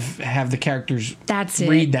have the characters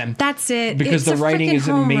read them. That's it. Because the writing is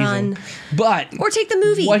amazing. Or take the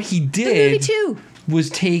movie. What he did the movie too. Was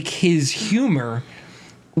take his humor,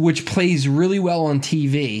 which plays really well on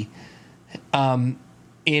TV,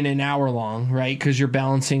 in an hour long, right? Because you're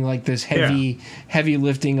balancing like this heavy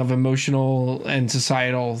lifting of emotional and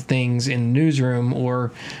societal things in the newsroom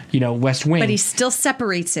or, West Wing. But he still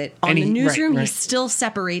separates it. On the newsroom, he still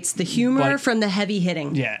separates the humor from the heavy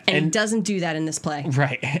hitting. Yeah. And he doesn't do that in this play.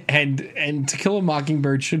 Right. And To Kill a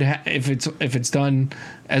Mockingbird should have, if it's done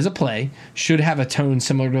as a play, should have a tone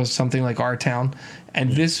similar to something like Our Town.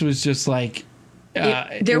 And this was just like,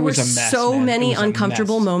 there were so many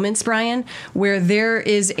uncomfortable moments, Brian, where there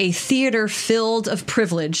is a theater filled of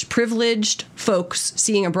privileged folks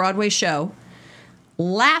seeing a Broadway show,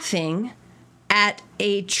 laughing at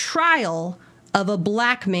a trial of a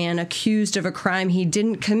black man accused of a crime he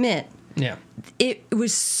didn't commit. Yeah.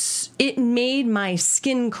 It made my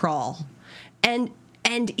skin crawl.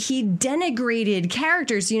 And he denigrated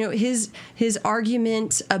characters. His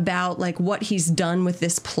argument about like what he's done with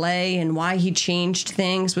this play and why he changed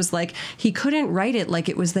things was like he couldn't write it like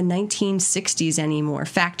it was the 1960s anymore.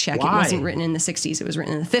 Fact check. Why? It wasn't written in the 60s. It was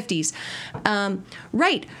written in the 50s.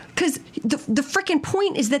 Right. Because the freaking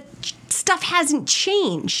point is that stuff hasn't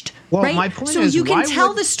changed. Well, right? My point so is, you can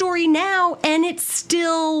tell the story now and it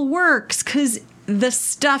still works because the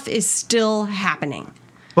stuff is still happening.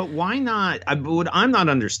 But why not? What I'm not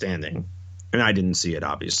understanding, and I didn't see it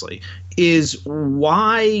obviously, is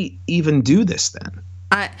why even do this then?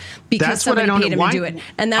 Because somebody paid him to do it.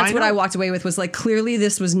 And that's what I walked away with was like, clearly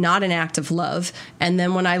this was not an act of love. And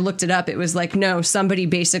then when I looked it up, it was like, no, somebody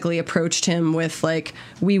basically approached him with like,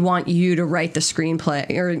 we want you to write the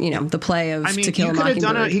screenplay or, the play of To Kill a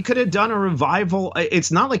Mockingbird. He could have done a revival.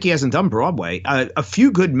 It's not like he hasn't done Broadway. A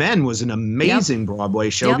Few Good Men was an amazing Broadway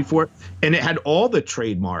show before, and it had all the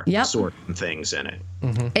trademark sort of things in it.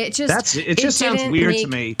 Mm-hmm. It just sounds weird to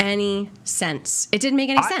me. Any sense? It didn't make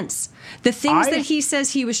any sense. The things that he says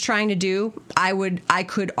he was trying to do, I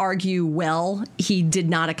could argue he did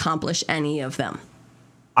not accomplish any of them.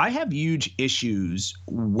 I have huge issues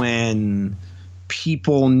when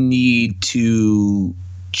people need to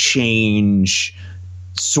change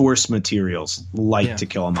source materials like To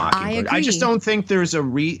Kill a Mockingbird. I just don't think there's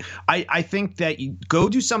I think that you go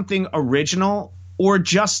do something original. Or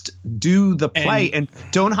just do the play and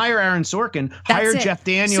don't hire Aaron Sorkin. Hire Jeff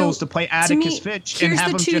Daniels to play Atticus Finch and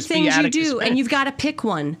have him just be Atticus Finch. Here's the two things you do, and you've got to pick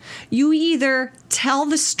one. You either tell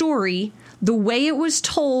the story the way it was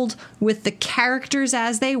told with the characters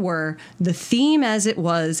as they were, the theme as it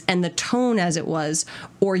was, and the tone as it was,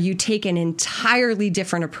 or you take an entirely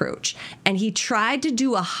different approach. And he tried to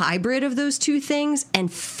do a hybrid of those two things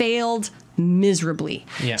and failed miserably.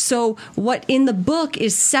 Yeah. So what in the book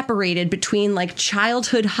is separated between like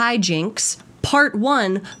childhood hijinks Part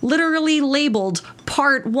 1, literally labeled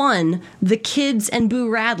Part 1, The Kids and Boo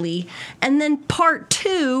Radley, and then Part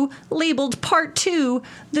 2, labeled Part 2,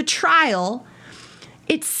 The Trial,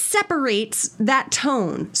 it separates that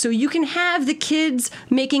tone. So you can have the kids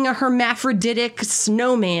making a hermaphroditic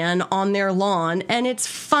snowman on their lawn, and it's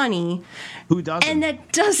funny. Who doesn't? And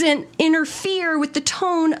that doesn't interfere with the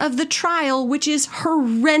tone of The Trial, which is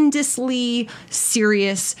horrendously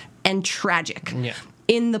serious and tragic. Yeah.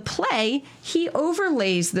 In the play, he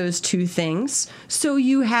overlays those two things, so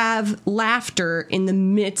you have laughter in the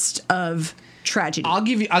midst of tragedy. I'll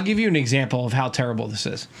give you an example of how terrible this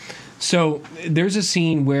is. So there's a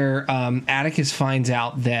scene where Atticus finds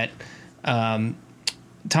out that Tom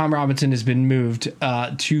Robinson has been moved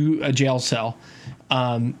to a jail cell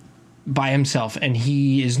by himself, and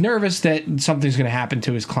he is nervous that something's going to happen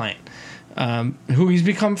to his client, who he's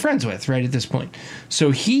become friends with right at this point. So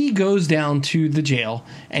he goes down to the jail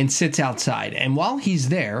and sits outside, and while he's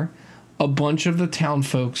there, a bunch of the town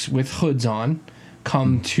folks with hoods on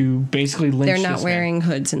come to basically lynch They're this not man. wearing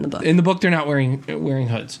hoods in the book. In the book, they're not wearing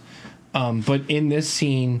hoods. But in this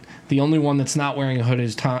scene, the only one that's not wearing a hood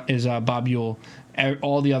is Bob Ewell.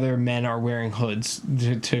 All the other men are wearing hoods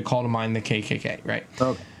to call to mind the KKK, right?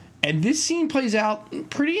 Okay. And this scene plays out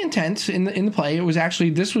pretty intense in the play. It was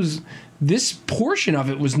actually this portion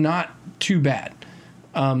of it was not too bad.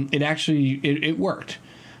 It worked.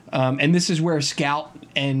 And this is where Scout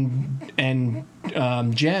and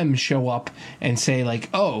Jem show up and say like,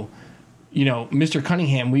 oh, you know, Mr.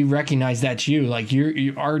 Cunningham, we recognize that's you. Like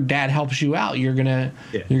our dad helps you out. You're gonna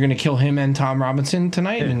kill him and Tom Robinson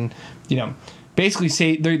tonight, and you know, basically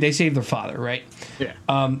they save their father, right? Yeah.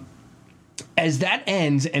 As that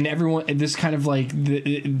ends, and everyone, this kind of like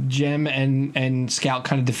Jem and Scout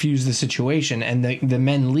kind of diffuse the situation, and the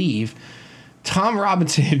men leave. Tom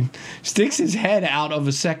Robinson sticks his head out of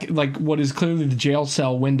what is clearly the jail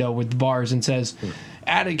cell window with the bars and says,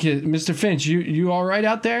 Atticus, Mr. Finch, you all right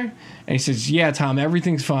out there? And he says, yeah, Tom,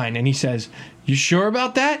 everything's fine. And he says, you sure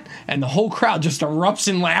about that? And the whole crowd just erupts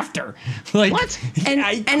in laughter. Like, what?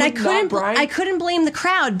 I couldn't blame the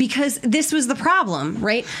crowd, because this was the problem,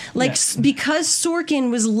 right? Like, because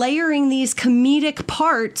Sorkin was layering these comedic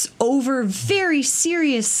parts over very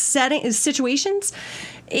serious situations,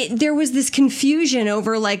 there was this confusion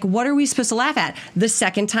over, like, what are we supposed to laugh at? The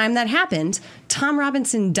second time that happened, Tom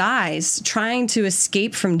Robinson dies trying to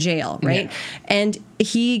escape from jail, right? Yeah. And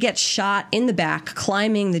he gets shot in the back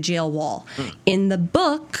climbing the jail wall. In the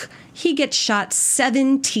book, he gets shot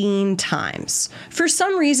 17 times. For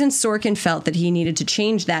some reason, Sorkin felt that he needed to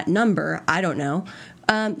change that number. I don't know.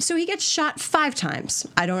 So he gets shot 5 times.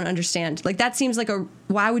 I don't understand. Like, that seems like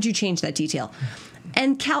why would you change that detail?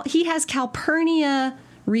 And he has Calpurnia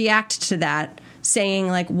react to that, saying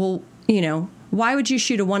like, well, you know, why would you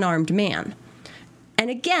shoot a one-armed man?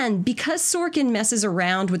 And again, because Sorkin messes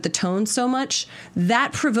around with the tone so much,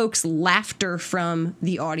 that provokes laughter from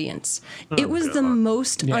the audience. It was the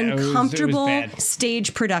most uncomfortable it was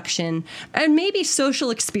stage production and maybe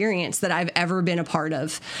social experience that I've ever been a part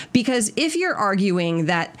of. Because if you're arguing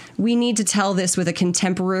that we need to tell this with a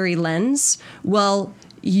contemporary lens, well,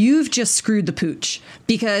 you've just screwed the pooch,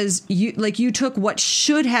 because you took what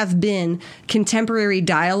should have been contemporary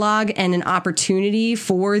dialogue and an opportunity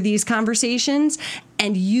for these conversations,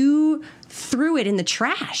 and you threw it in the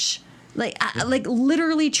trash. Like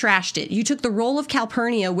literally trashed it. You took the role of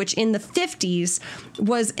Calpurnia, which in the 50s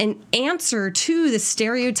was an answer to the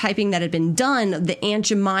stereotyping that had been done, the Aunt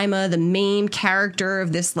Jemima, the main character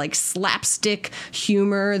of this like slapstick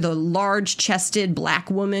humor, the large-chested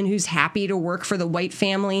black woman who's happy to work for the white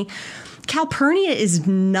family. Calpurnia is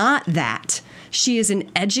not that. She is an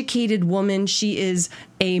educated woman. She is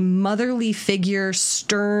a motherly figure,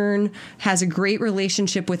 stern, has a great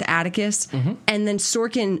relationship with Atticus. Mm-hmm. And then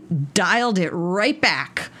Sorkin dialed it right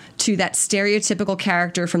back to that stereotypical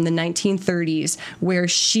character from the 1930s where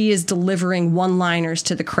she is delivering one-liners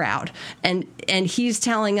to the crowd. And he's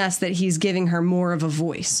telling us that he's giving her more of a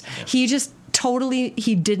voice. Yeah. He just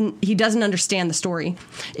he doesn't understand the story.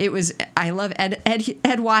 I love Ed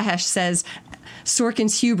Wahesh says,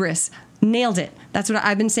 Sorkin's hubris. Nailed it. That's what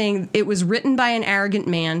I've been saying. It was written by an arrogant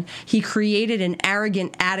man. He created an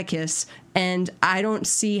arrogant Atticus, and I don't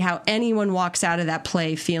see how anyone walks out of that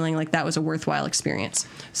play feeling like that was a worthwhile experience.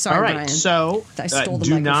 Sorry, all right, Brian. So I stole the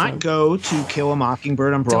do microphone. not go to Kill a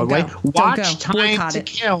Mockingbird on Broadway. Watch Time Boycott to it.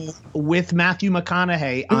 Kill with Matthew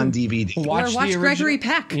McConaughey on DVD. Or watch Gregory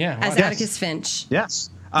Peck as Atticus Finch.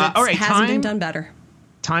 Yes. All right. Hasn't been done better.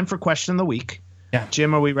 Time for question of the week. Yeah.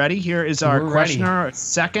 Jim, are we ready? Here is our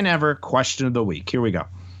second ever question of the week. Here we go.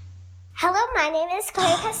 Hello, my name is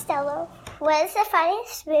Claire Costello. What is the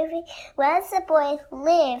funniest movie? What does the boy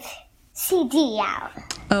live CD out?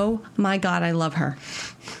 Oh my God, I love her.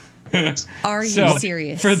 Are you So,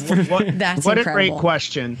 serious? for- That's what incredible. a great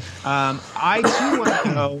question. I too want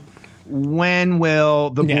to know, when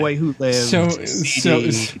will The Yeah. Boy Who Lived So-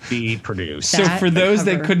 CD so- be produced? So That for those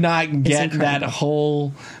that cover could not get that incredible.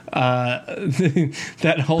 whole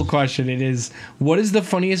that whole question, it is, what is the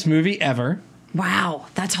funniest movie ever? Wow,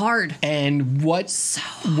 that's hard. And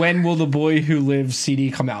when will The Boy Who Lived CD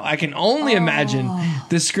come out? I can only imagine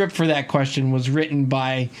the script for that question was written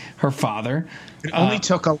by her father. It only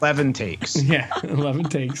took 11 takes. Yeah, 11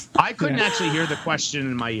 takes. I couldn't actually hear the question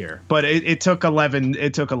in my ear, but it took 11.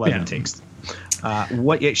 It took 11 Yeah.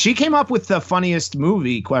 takes. She came up with the funniest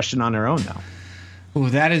movie question on her own, though. Oh,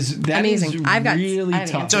 that is Amazing. is I've got- really I have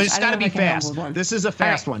tough. answers. So it's I don't got to know be if I can fast. handle one. This is a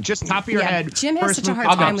fast All right. one. Just top of your Yeah, head. Jim has First such a hard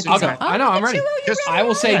movie- time with I'll these. go. I know, I'm ready. Just- I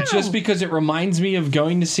will say, Wow. just because it reminds me of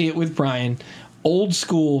going to see it with Brian, Old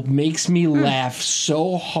School makes me laugh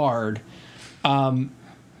so hard.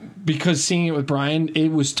 Because seeing it with Brian, it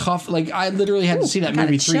was tough. Like, I literally had to see that I got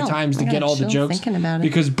movie a 3 chill. times to I got get a all the chill jokes. thinking about it.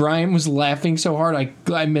 Because Brian was laughing so hard,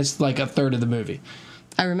 I missed like a third of the movie.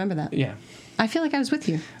 I remember that. Yeah. I feel like I was with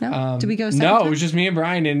you. No? Did we go a second No, time? it was just me and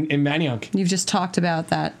Brian in Manioc. You've just talked about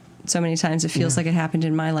that so many times. It feels like it happened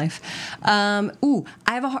in my life. I have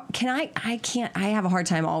I have a hard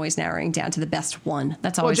time always narrowing down to the best one.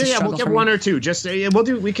 That's Well, always a yeah, struggle we'll get for one me. or two. Just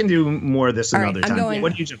we can do more of this All right, another I'm time. going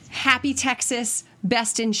What do you just? Happy Texas,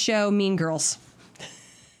 Best in Show, Mean Girls.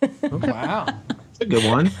 Wow. A good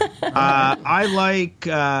one. I like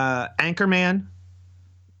Anchorman,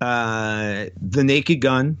 The Naked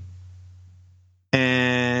Gun,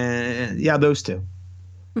 and yeah, those two.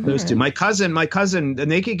 Those two. My cousin, The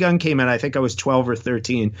Naked Gun came out, I think I was 12 or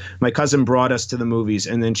 13. My cousin brought us to the movies,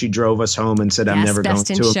 and then she drove us home and said, I'm Yes, never going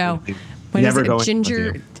Best in to a Show. movie. What Never is it? going with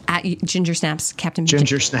Ginger you. Ginger Snaps, Captain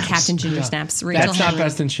Ginger Snaps. Captain Ginger Snaps. Rachel That's not Henley.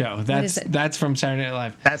 Best in Show. is That's it? that's from Saturday Night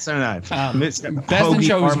Live. That's not Best in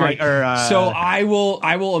Show is great. So I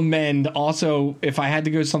will amend. Also, if I had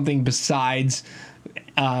to go something besides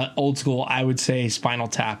Old School, I would say Spinal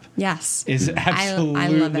Tap Yes. is love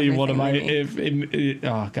absolutely one of my. everything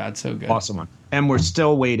Oh God, so good. awesome one. And we're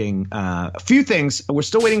still waiting. A few things. We're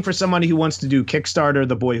still waiting for somebody who wants to do Kickstarter,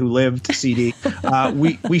 The Boy Who Lived CD.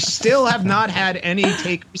 We still have not had any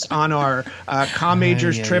takers on our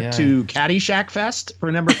Majors Ay, trip ay, ay. to Caddyshack Fest.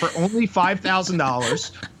 Remember, for only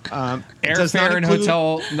 $5,000. Airfare and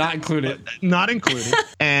hotel not included. Not included.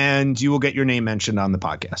 And you will get your name mentioned on the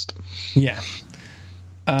podcast. Yeah.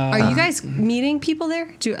 Are you guys meeting people there?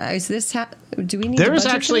 Do we need There to is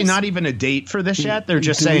budget for actually this? not even a date for this yet. They're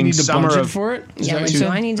just Do we saying need to summer budget of. for it? Is Yeah, that like, what do you-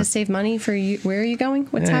 I need to save money for you? Where are you going?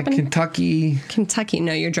 What's happening? Kentucky. Kentucky.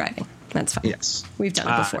 No, you're driving. That's fine. Yes. We've done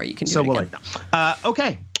it before. You can do So it we'll again. let know.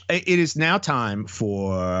 Okay. It is now time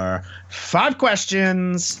for 5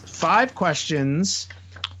 questions. 5 questions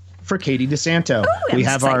for Katie DeSanto. I'm We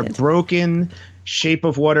have our excited. broken Shape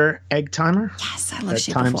of Water egg timer. Yes, I love That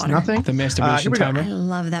Shape of times Water. nothing. The masturbation here we go. I timer.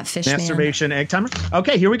 love that fish man. Masturbation egg timer.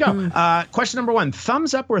 Okay, here we go. Mm. Question number 1.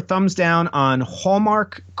 Thumbs up or thumbs down on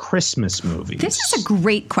Hallmark Christmas movies? This is a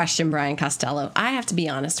great question, Brian Costello. I have to be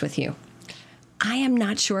honest with you. I am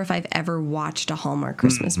not sure if I've ever watched a Hallmark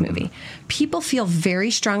Christmas movie. People feel very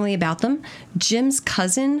strongly about them. Jim's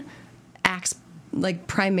cousin acts like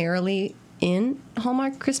primarily in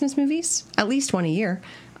Hallmark Christmas movies, at least one a year.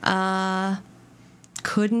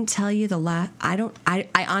 Couldn't tell you the last.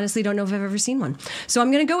 I honestly don't know if I've ever seen one. So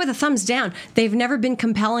I'm going to go with a thumbs down. They've never been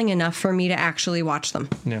compelling enough for me to actually watch them.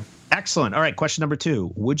 Yeah. Excellent. All right, question number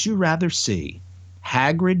 2. Would you rather see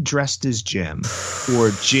Hagrid dressed as Jim or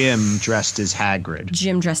Jim dressed as Hagrid?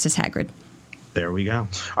 Jim dressed as Hagrid. There we go.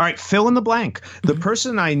 All right, fill in the blank. The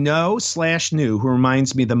person I know / knew who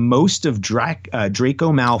reminds me the most of Draco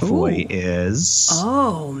Malfoy is...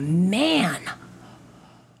 Oh, man.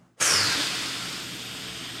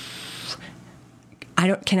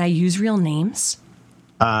 Can I use real names?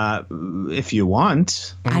 If you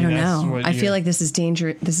want. I don't that's know. what I you- feel like this is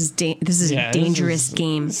dangerous. This is Yeah, a dangerous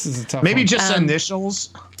game. This is a tough Maybe one. just initials.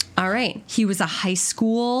 All right. He was a high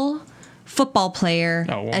school football player.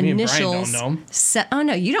 Oh, well, me and Brian Initials. don't know him. Oh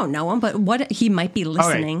no, you don't know him, but what he might be All right.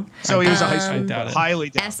 listening. So he was a high I school. doubt it. Highly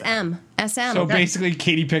doubt it. SM. So basically,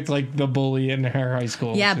 Katie picked like the bully in her high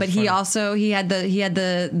school. Yeah, which but is he funny. also he had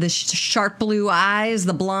the sharp blue eyes,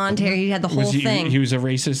 the blonde hair. He had the whole was he, thing. he was a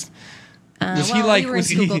racist. Was well, he like? we were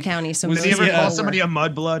Was in he? Schuylkill County, so was Did most he ever he, call people somebody were- a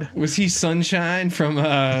mudblood? Was he Sunshine from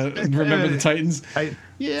Remember the Titans?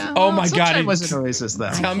 Yeah. Oh my God, It it- wasn't a racist though.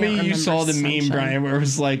 Tell me can't you saw the remember meme, Sunshine. Brian, where it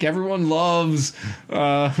was like everyone loves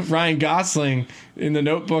Ryan Gosling in The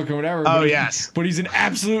Notebook or whatever. Oh, but yes. but he's an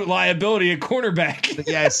absolute liability at cornerback.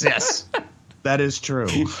 Yes. That is true.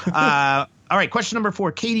 All right, question number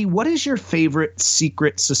 4. Katie, what is your favorite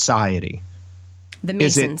secret society? The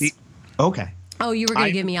Is it Masons. okay? Oh, you were going I-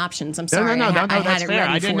 to give me options. I'm No, sorry. no, I had that's it fair.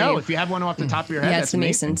 ready I didn't for know you. if you have one off the top of your head. Yeah, that's it's the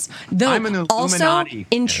amazing. Masons. Though, I'm an also Illuminati.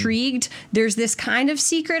 intrigued. There's this kind of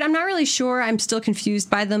secret. I'm not really sure. I'm still confused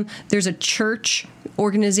by them. There's a church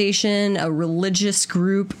organization, a religious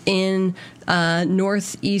group in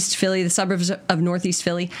Northeast Philly, the suburbs of Northeast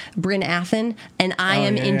Philly, Bryn Athyn, and I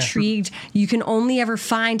am yeah. intrigued. You can only ever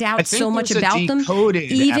find out think so much there's a about them,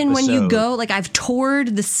 Decoded even when you episode. go. Like I've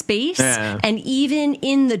toured the space, Yeah. and even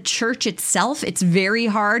in the church itself, it's very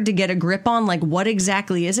hard to get a grip on like what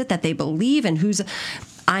exactly is it that they believe and who's.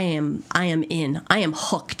 I am in. I am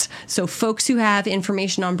hooked. So folks who have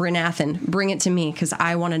information on Bryn Athyn, bring it to me because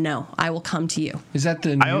I want to know. I will come to you. Is that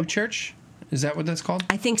the new church? Is that what that's called?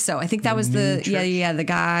 I think so. I think that was new the church? the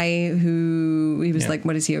guy who he was Yeah. like,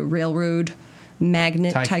 what is he, a railroad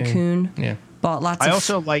magnate tycoon? Yeah. Bought lots I of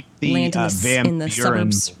also like the land in Van the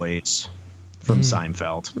Buren suburbs. boys from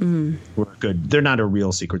Seinfeld. We're good. They're not a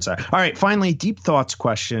real secret society. All right, finally, deep thoughts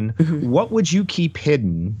question. What would you keep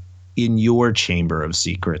hidden in your chamber of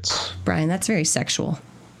secrets? Brian, that's very sexual.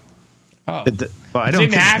 Well, I don't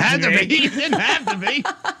Didn't think it have had to to be. be. It didn't have to be.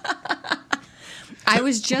 I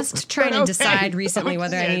was just trying to okay. decide recently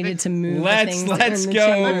whether I Okay. needed to move the Let's things let's in the go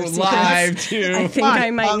chamber of secrets. live to. I think Fine,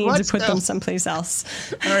 I might need to let's put go. them someplace else.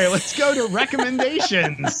 All right, let's go to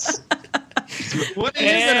recommendations. What is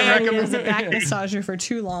And- it a As a recommendation? back massager for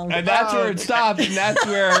too long. And that's where it stops, and that's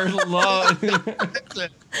where love.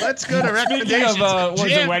 Let's go to Speaking recommendations. of, what is it,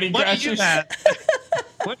 Jim, Wedding what do you Crashers? have?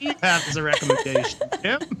 What do you have as a recommendation,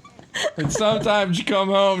 Jim? And sometimes you come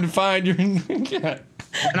home to find your.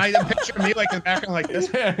 And I picture me like in the background like this.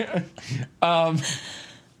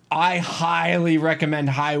 I highly recommend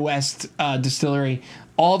High West Distillery.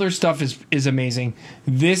 All their stuff is amazing.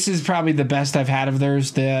 This is probably the best I've had of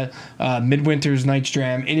theirs. The Midwinter's Night's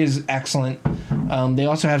Dram. It is excellent. They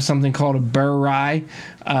also have something called a Burr Rye,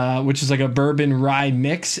 which is like a bourbon rye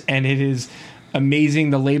mix, and it is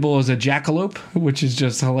amazing. The label is a jackalope, which is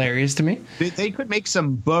just hilarious to me. They could make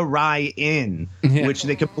some Barai in, Yeah. which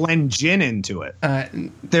they could blend gin into it.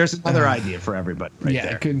 There's another idea for everybody right Yeah,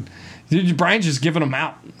 there. it could. Dude, Brian's just giving them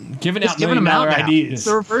out. Giving Just out giving $1 them million out now. ideas. It's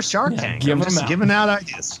the reverse Shark Yeah, Tank. giving I'm just them out. giving out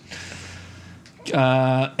ideas.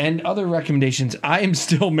 And other recommendations. I am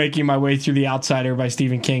still making my way through The Outsider by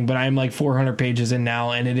Stephen King, but I am like 400 pages in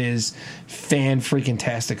now, and it is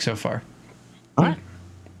fan-freaking-tastic so far. All right.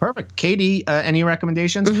 Perfect. Katie, any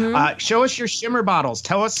recommendations? Show us your shimmer bottles.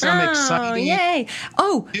 Tell us some Oh, exciting. yay.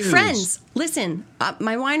 Oh, news. friends, listen.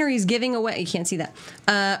 My winery is giving away, you can't see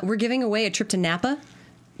that. We're giving away a trip to Napa,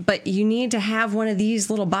 but you need to have one of these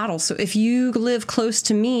little bottles. So if you live close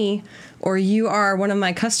to me or you are one of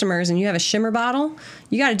my customers and you have a shimmer bottle,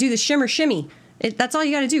 you got to do the shimmer shimmy. That's all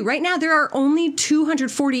you got to do. Right now, there are only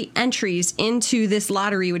 240 entries into this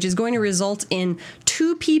lottery, which is going to result in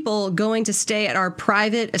 2 people going to stay at our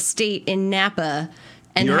private estate in Napa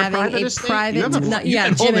and Your having private a estate? private, You have a- not- you yeah,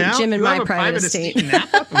 can hold out? Jim and You have my a private estate. in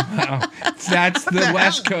Napa? That's the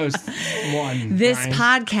West Coast one. This Brian.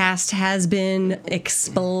 podcast has been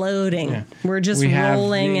exploding. Yeah. We're just We have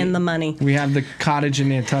rolling the- in the money. We have the cottage in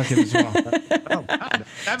Nantucket as well.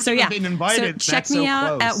 Haven't So yeah, been invited. so check That's me so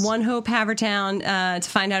out close. at One Hope Havertown to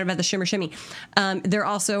find out about the Shimmer Shimmy. They're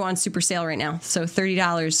also on super sale right now, so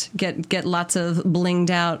 $30. Get lots of blinged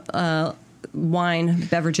out wine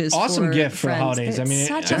beverages. Awesome for gift for the friends. holidays. I It's mean,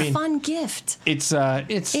 such I a mean, fun gift. It's It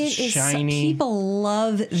is shiny. people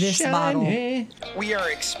love this bottle. Shiny. We are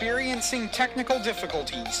experiencing technical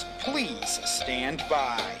difficulties. Please stand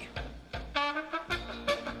by.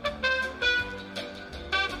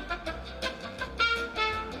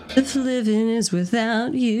 If living is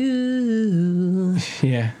without you,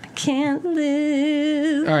 Yeah. can't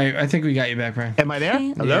live. All right, I think we got you back, Brian. Am I there?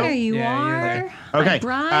 Hello? There you Yeah, you're are. there. Hi, Okay.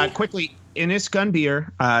 Brian. Quickly, Innis Gun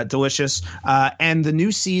Beer, delicious, and the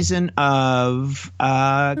new season of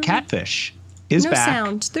Catfish is no back.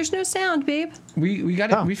 sound. There's no sound, babe. We got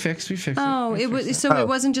it. Oh. We fixed it. Oh, We it was fixed so it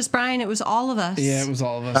wasn't just Brian. It was all of us. Yeah, it was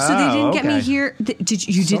all of us. So they didn't get me okay. here. Did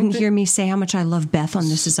you didn't hear me say how much I love Beth on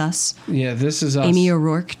This Is Us? Yeah, this is us. Amy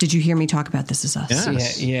O'Rourke. Did you hear me talk about This Is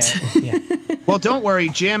Us? Yeah. Yeah. Well, don't worry,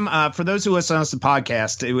 Jim. For those who listen to us the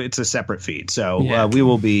podcast, it's a separate feed, so Yeah. we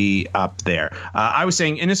will be up there. I was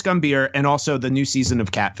saying Innis Gun Beer and also the new season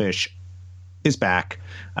of Catfish. is back.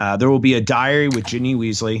 There will be a diary with Ginny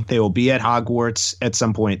Weasley. They will be at Hogwarts at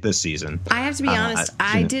some point this season. I have to be honest,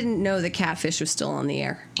 I didn't know that Catfish was still on the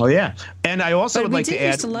air. Oh, yeah. And I also would like to add,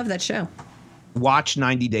 used to love that show. watch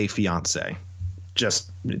 90 Day Fiancé.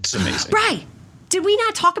 Just, it's amazing. Right. Did we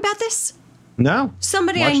not talk about this? No.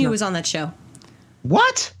 Somebody I knew was on that show.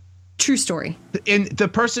 What? True story. And the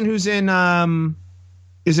person who's in,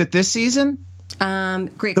 is it this season?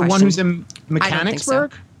 Great The question. one who's in I don't think so.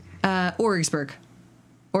 Mechanicsburg? Origsburg.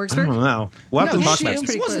 I don't know. We'll have to talk about It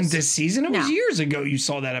pretty wasn't close. this season. It was No. years ago you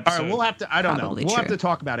saw that All episode. right, we'll have to. I don't Probably know. We'll have true. to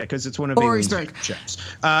talk about it because it's one of Bailey's Origsburg. favorite shows.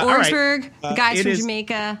 All right. Origsburg, the guys it from is-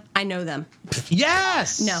 Jamaica. I know them.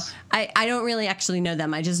 Yes. No, I don't really actually know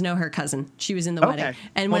them. I just know her cousin. She was in the Okay. wedding.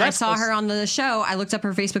 And Well, when I that's saw close. her on the show, I looked up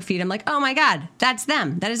her Facebook feed. I'm like, oh my God, that's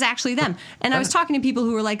them. That is actually them. And I was talking to people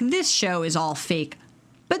who were like, this show is all fake.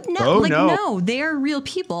 But no, Oh, no. no, they are real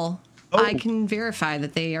people. Oh. I can verify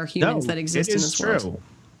that they are humans that exist it in is this true. world.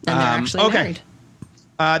 And they're actually okay. married.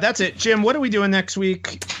 That's it, Jim. What are we doing next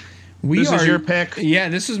week? We This is are- your pick? Yeah,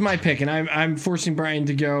 this is my pick, and I'm forcing Brian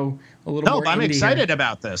to go a little No, more. I'm indie excited here.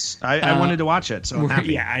 about this. I wanted to watch it, so I'm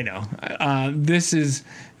happy. Yeah, I know. This is.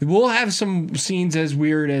 We'll have some scenes as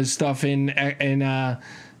weird as stuff in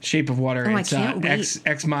Shape of Water. Oh, I It's can't wait.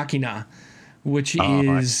 Ex Machina, which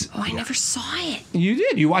is. Oh, I never saw it. You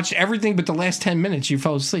did. You watched everything but the last 10 minutes. You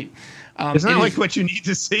fell asleep. It's not it like is- what you need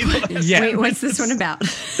to see. Yeah. Wait, what's this one about?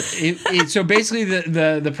 So basically,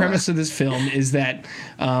 the premise of this film is that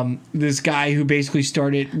this guy who basically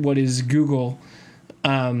started what is Google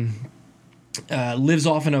lives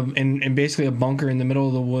off in basically a bunker in the middle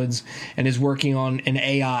of the woods and is working on an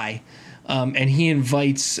AI. And he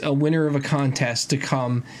invites a winner of a contest to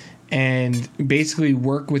come and basically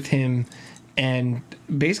work with him and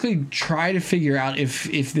basically try to figure out if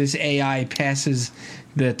this AI passes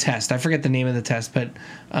the test. I forget the name of the test, but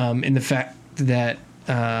in the fact that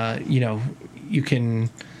you can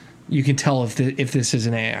tell if this is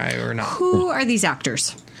an AI or not. Who are these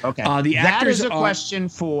actors? Okay. The that actors is a are- question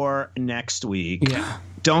for next week. Yeah.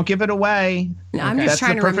 Don't give it away. I'm That's just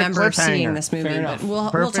trying the to perfect remember cliffhanger. seeing this movie, Fair but enough.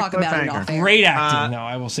 we'll Perfect talk about it cliffhanger. off air. Great acting, though.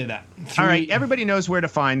 I will say that. All right, everybody knows where to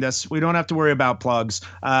find us. We don't have to worry about plugs.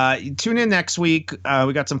 Tune in next week.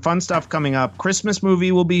 We got some fun stuff coming up. Christmas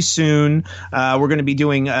movie will be soon. We're going to be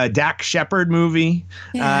doing a Dak Shepard movie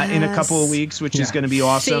in a couple of weeks, which is Yeah. going to be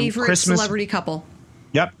awesome. Favorite Christmas. celebrity couple.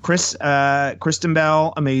 Yep, Kristen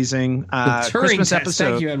Bell, amazing. The Turing Christmas test. episode.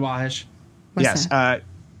 Thank you, Ed Wahish. What's Yes. that?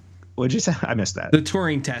 What'd you say? I missed that. The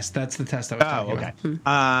Turing test. That's the test I was talking okay.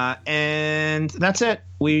 about. And that's it.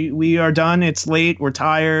 We are done. It's late. We're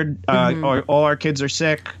tired. All our kids are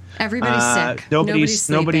sick. Everybody's sick. Nobody's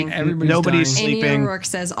sleeping. Everybody's dying. Amy sleeping. O'Rourke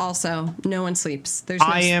says also, no one sleeps. There's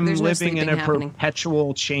I am there's no living in sleeping a happening.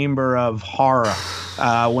 perpetual chamber of horror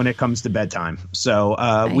when it comes to bedtime. So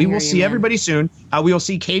we hear will you, see man. everybody soon. We will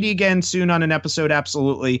see Katie again soon on an episode.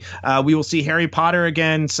 Absolutely. We will see Harry Potter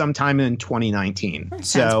again sometime in 2019.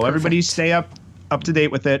 So sounds everybody perfect. stay up to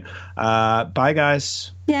date with it. Bye,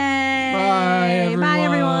 guys. Yay! Bye, Bye,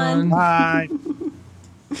 everyone. Bye.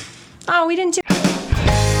 Oh, we didn't do.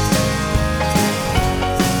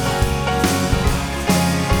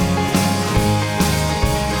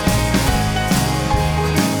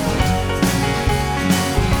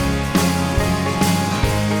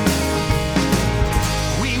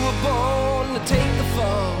 We were born to take the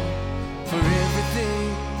fall for everything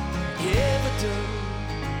you ever do.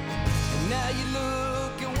 And now you look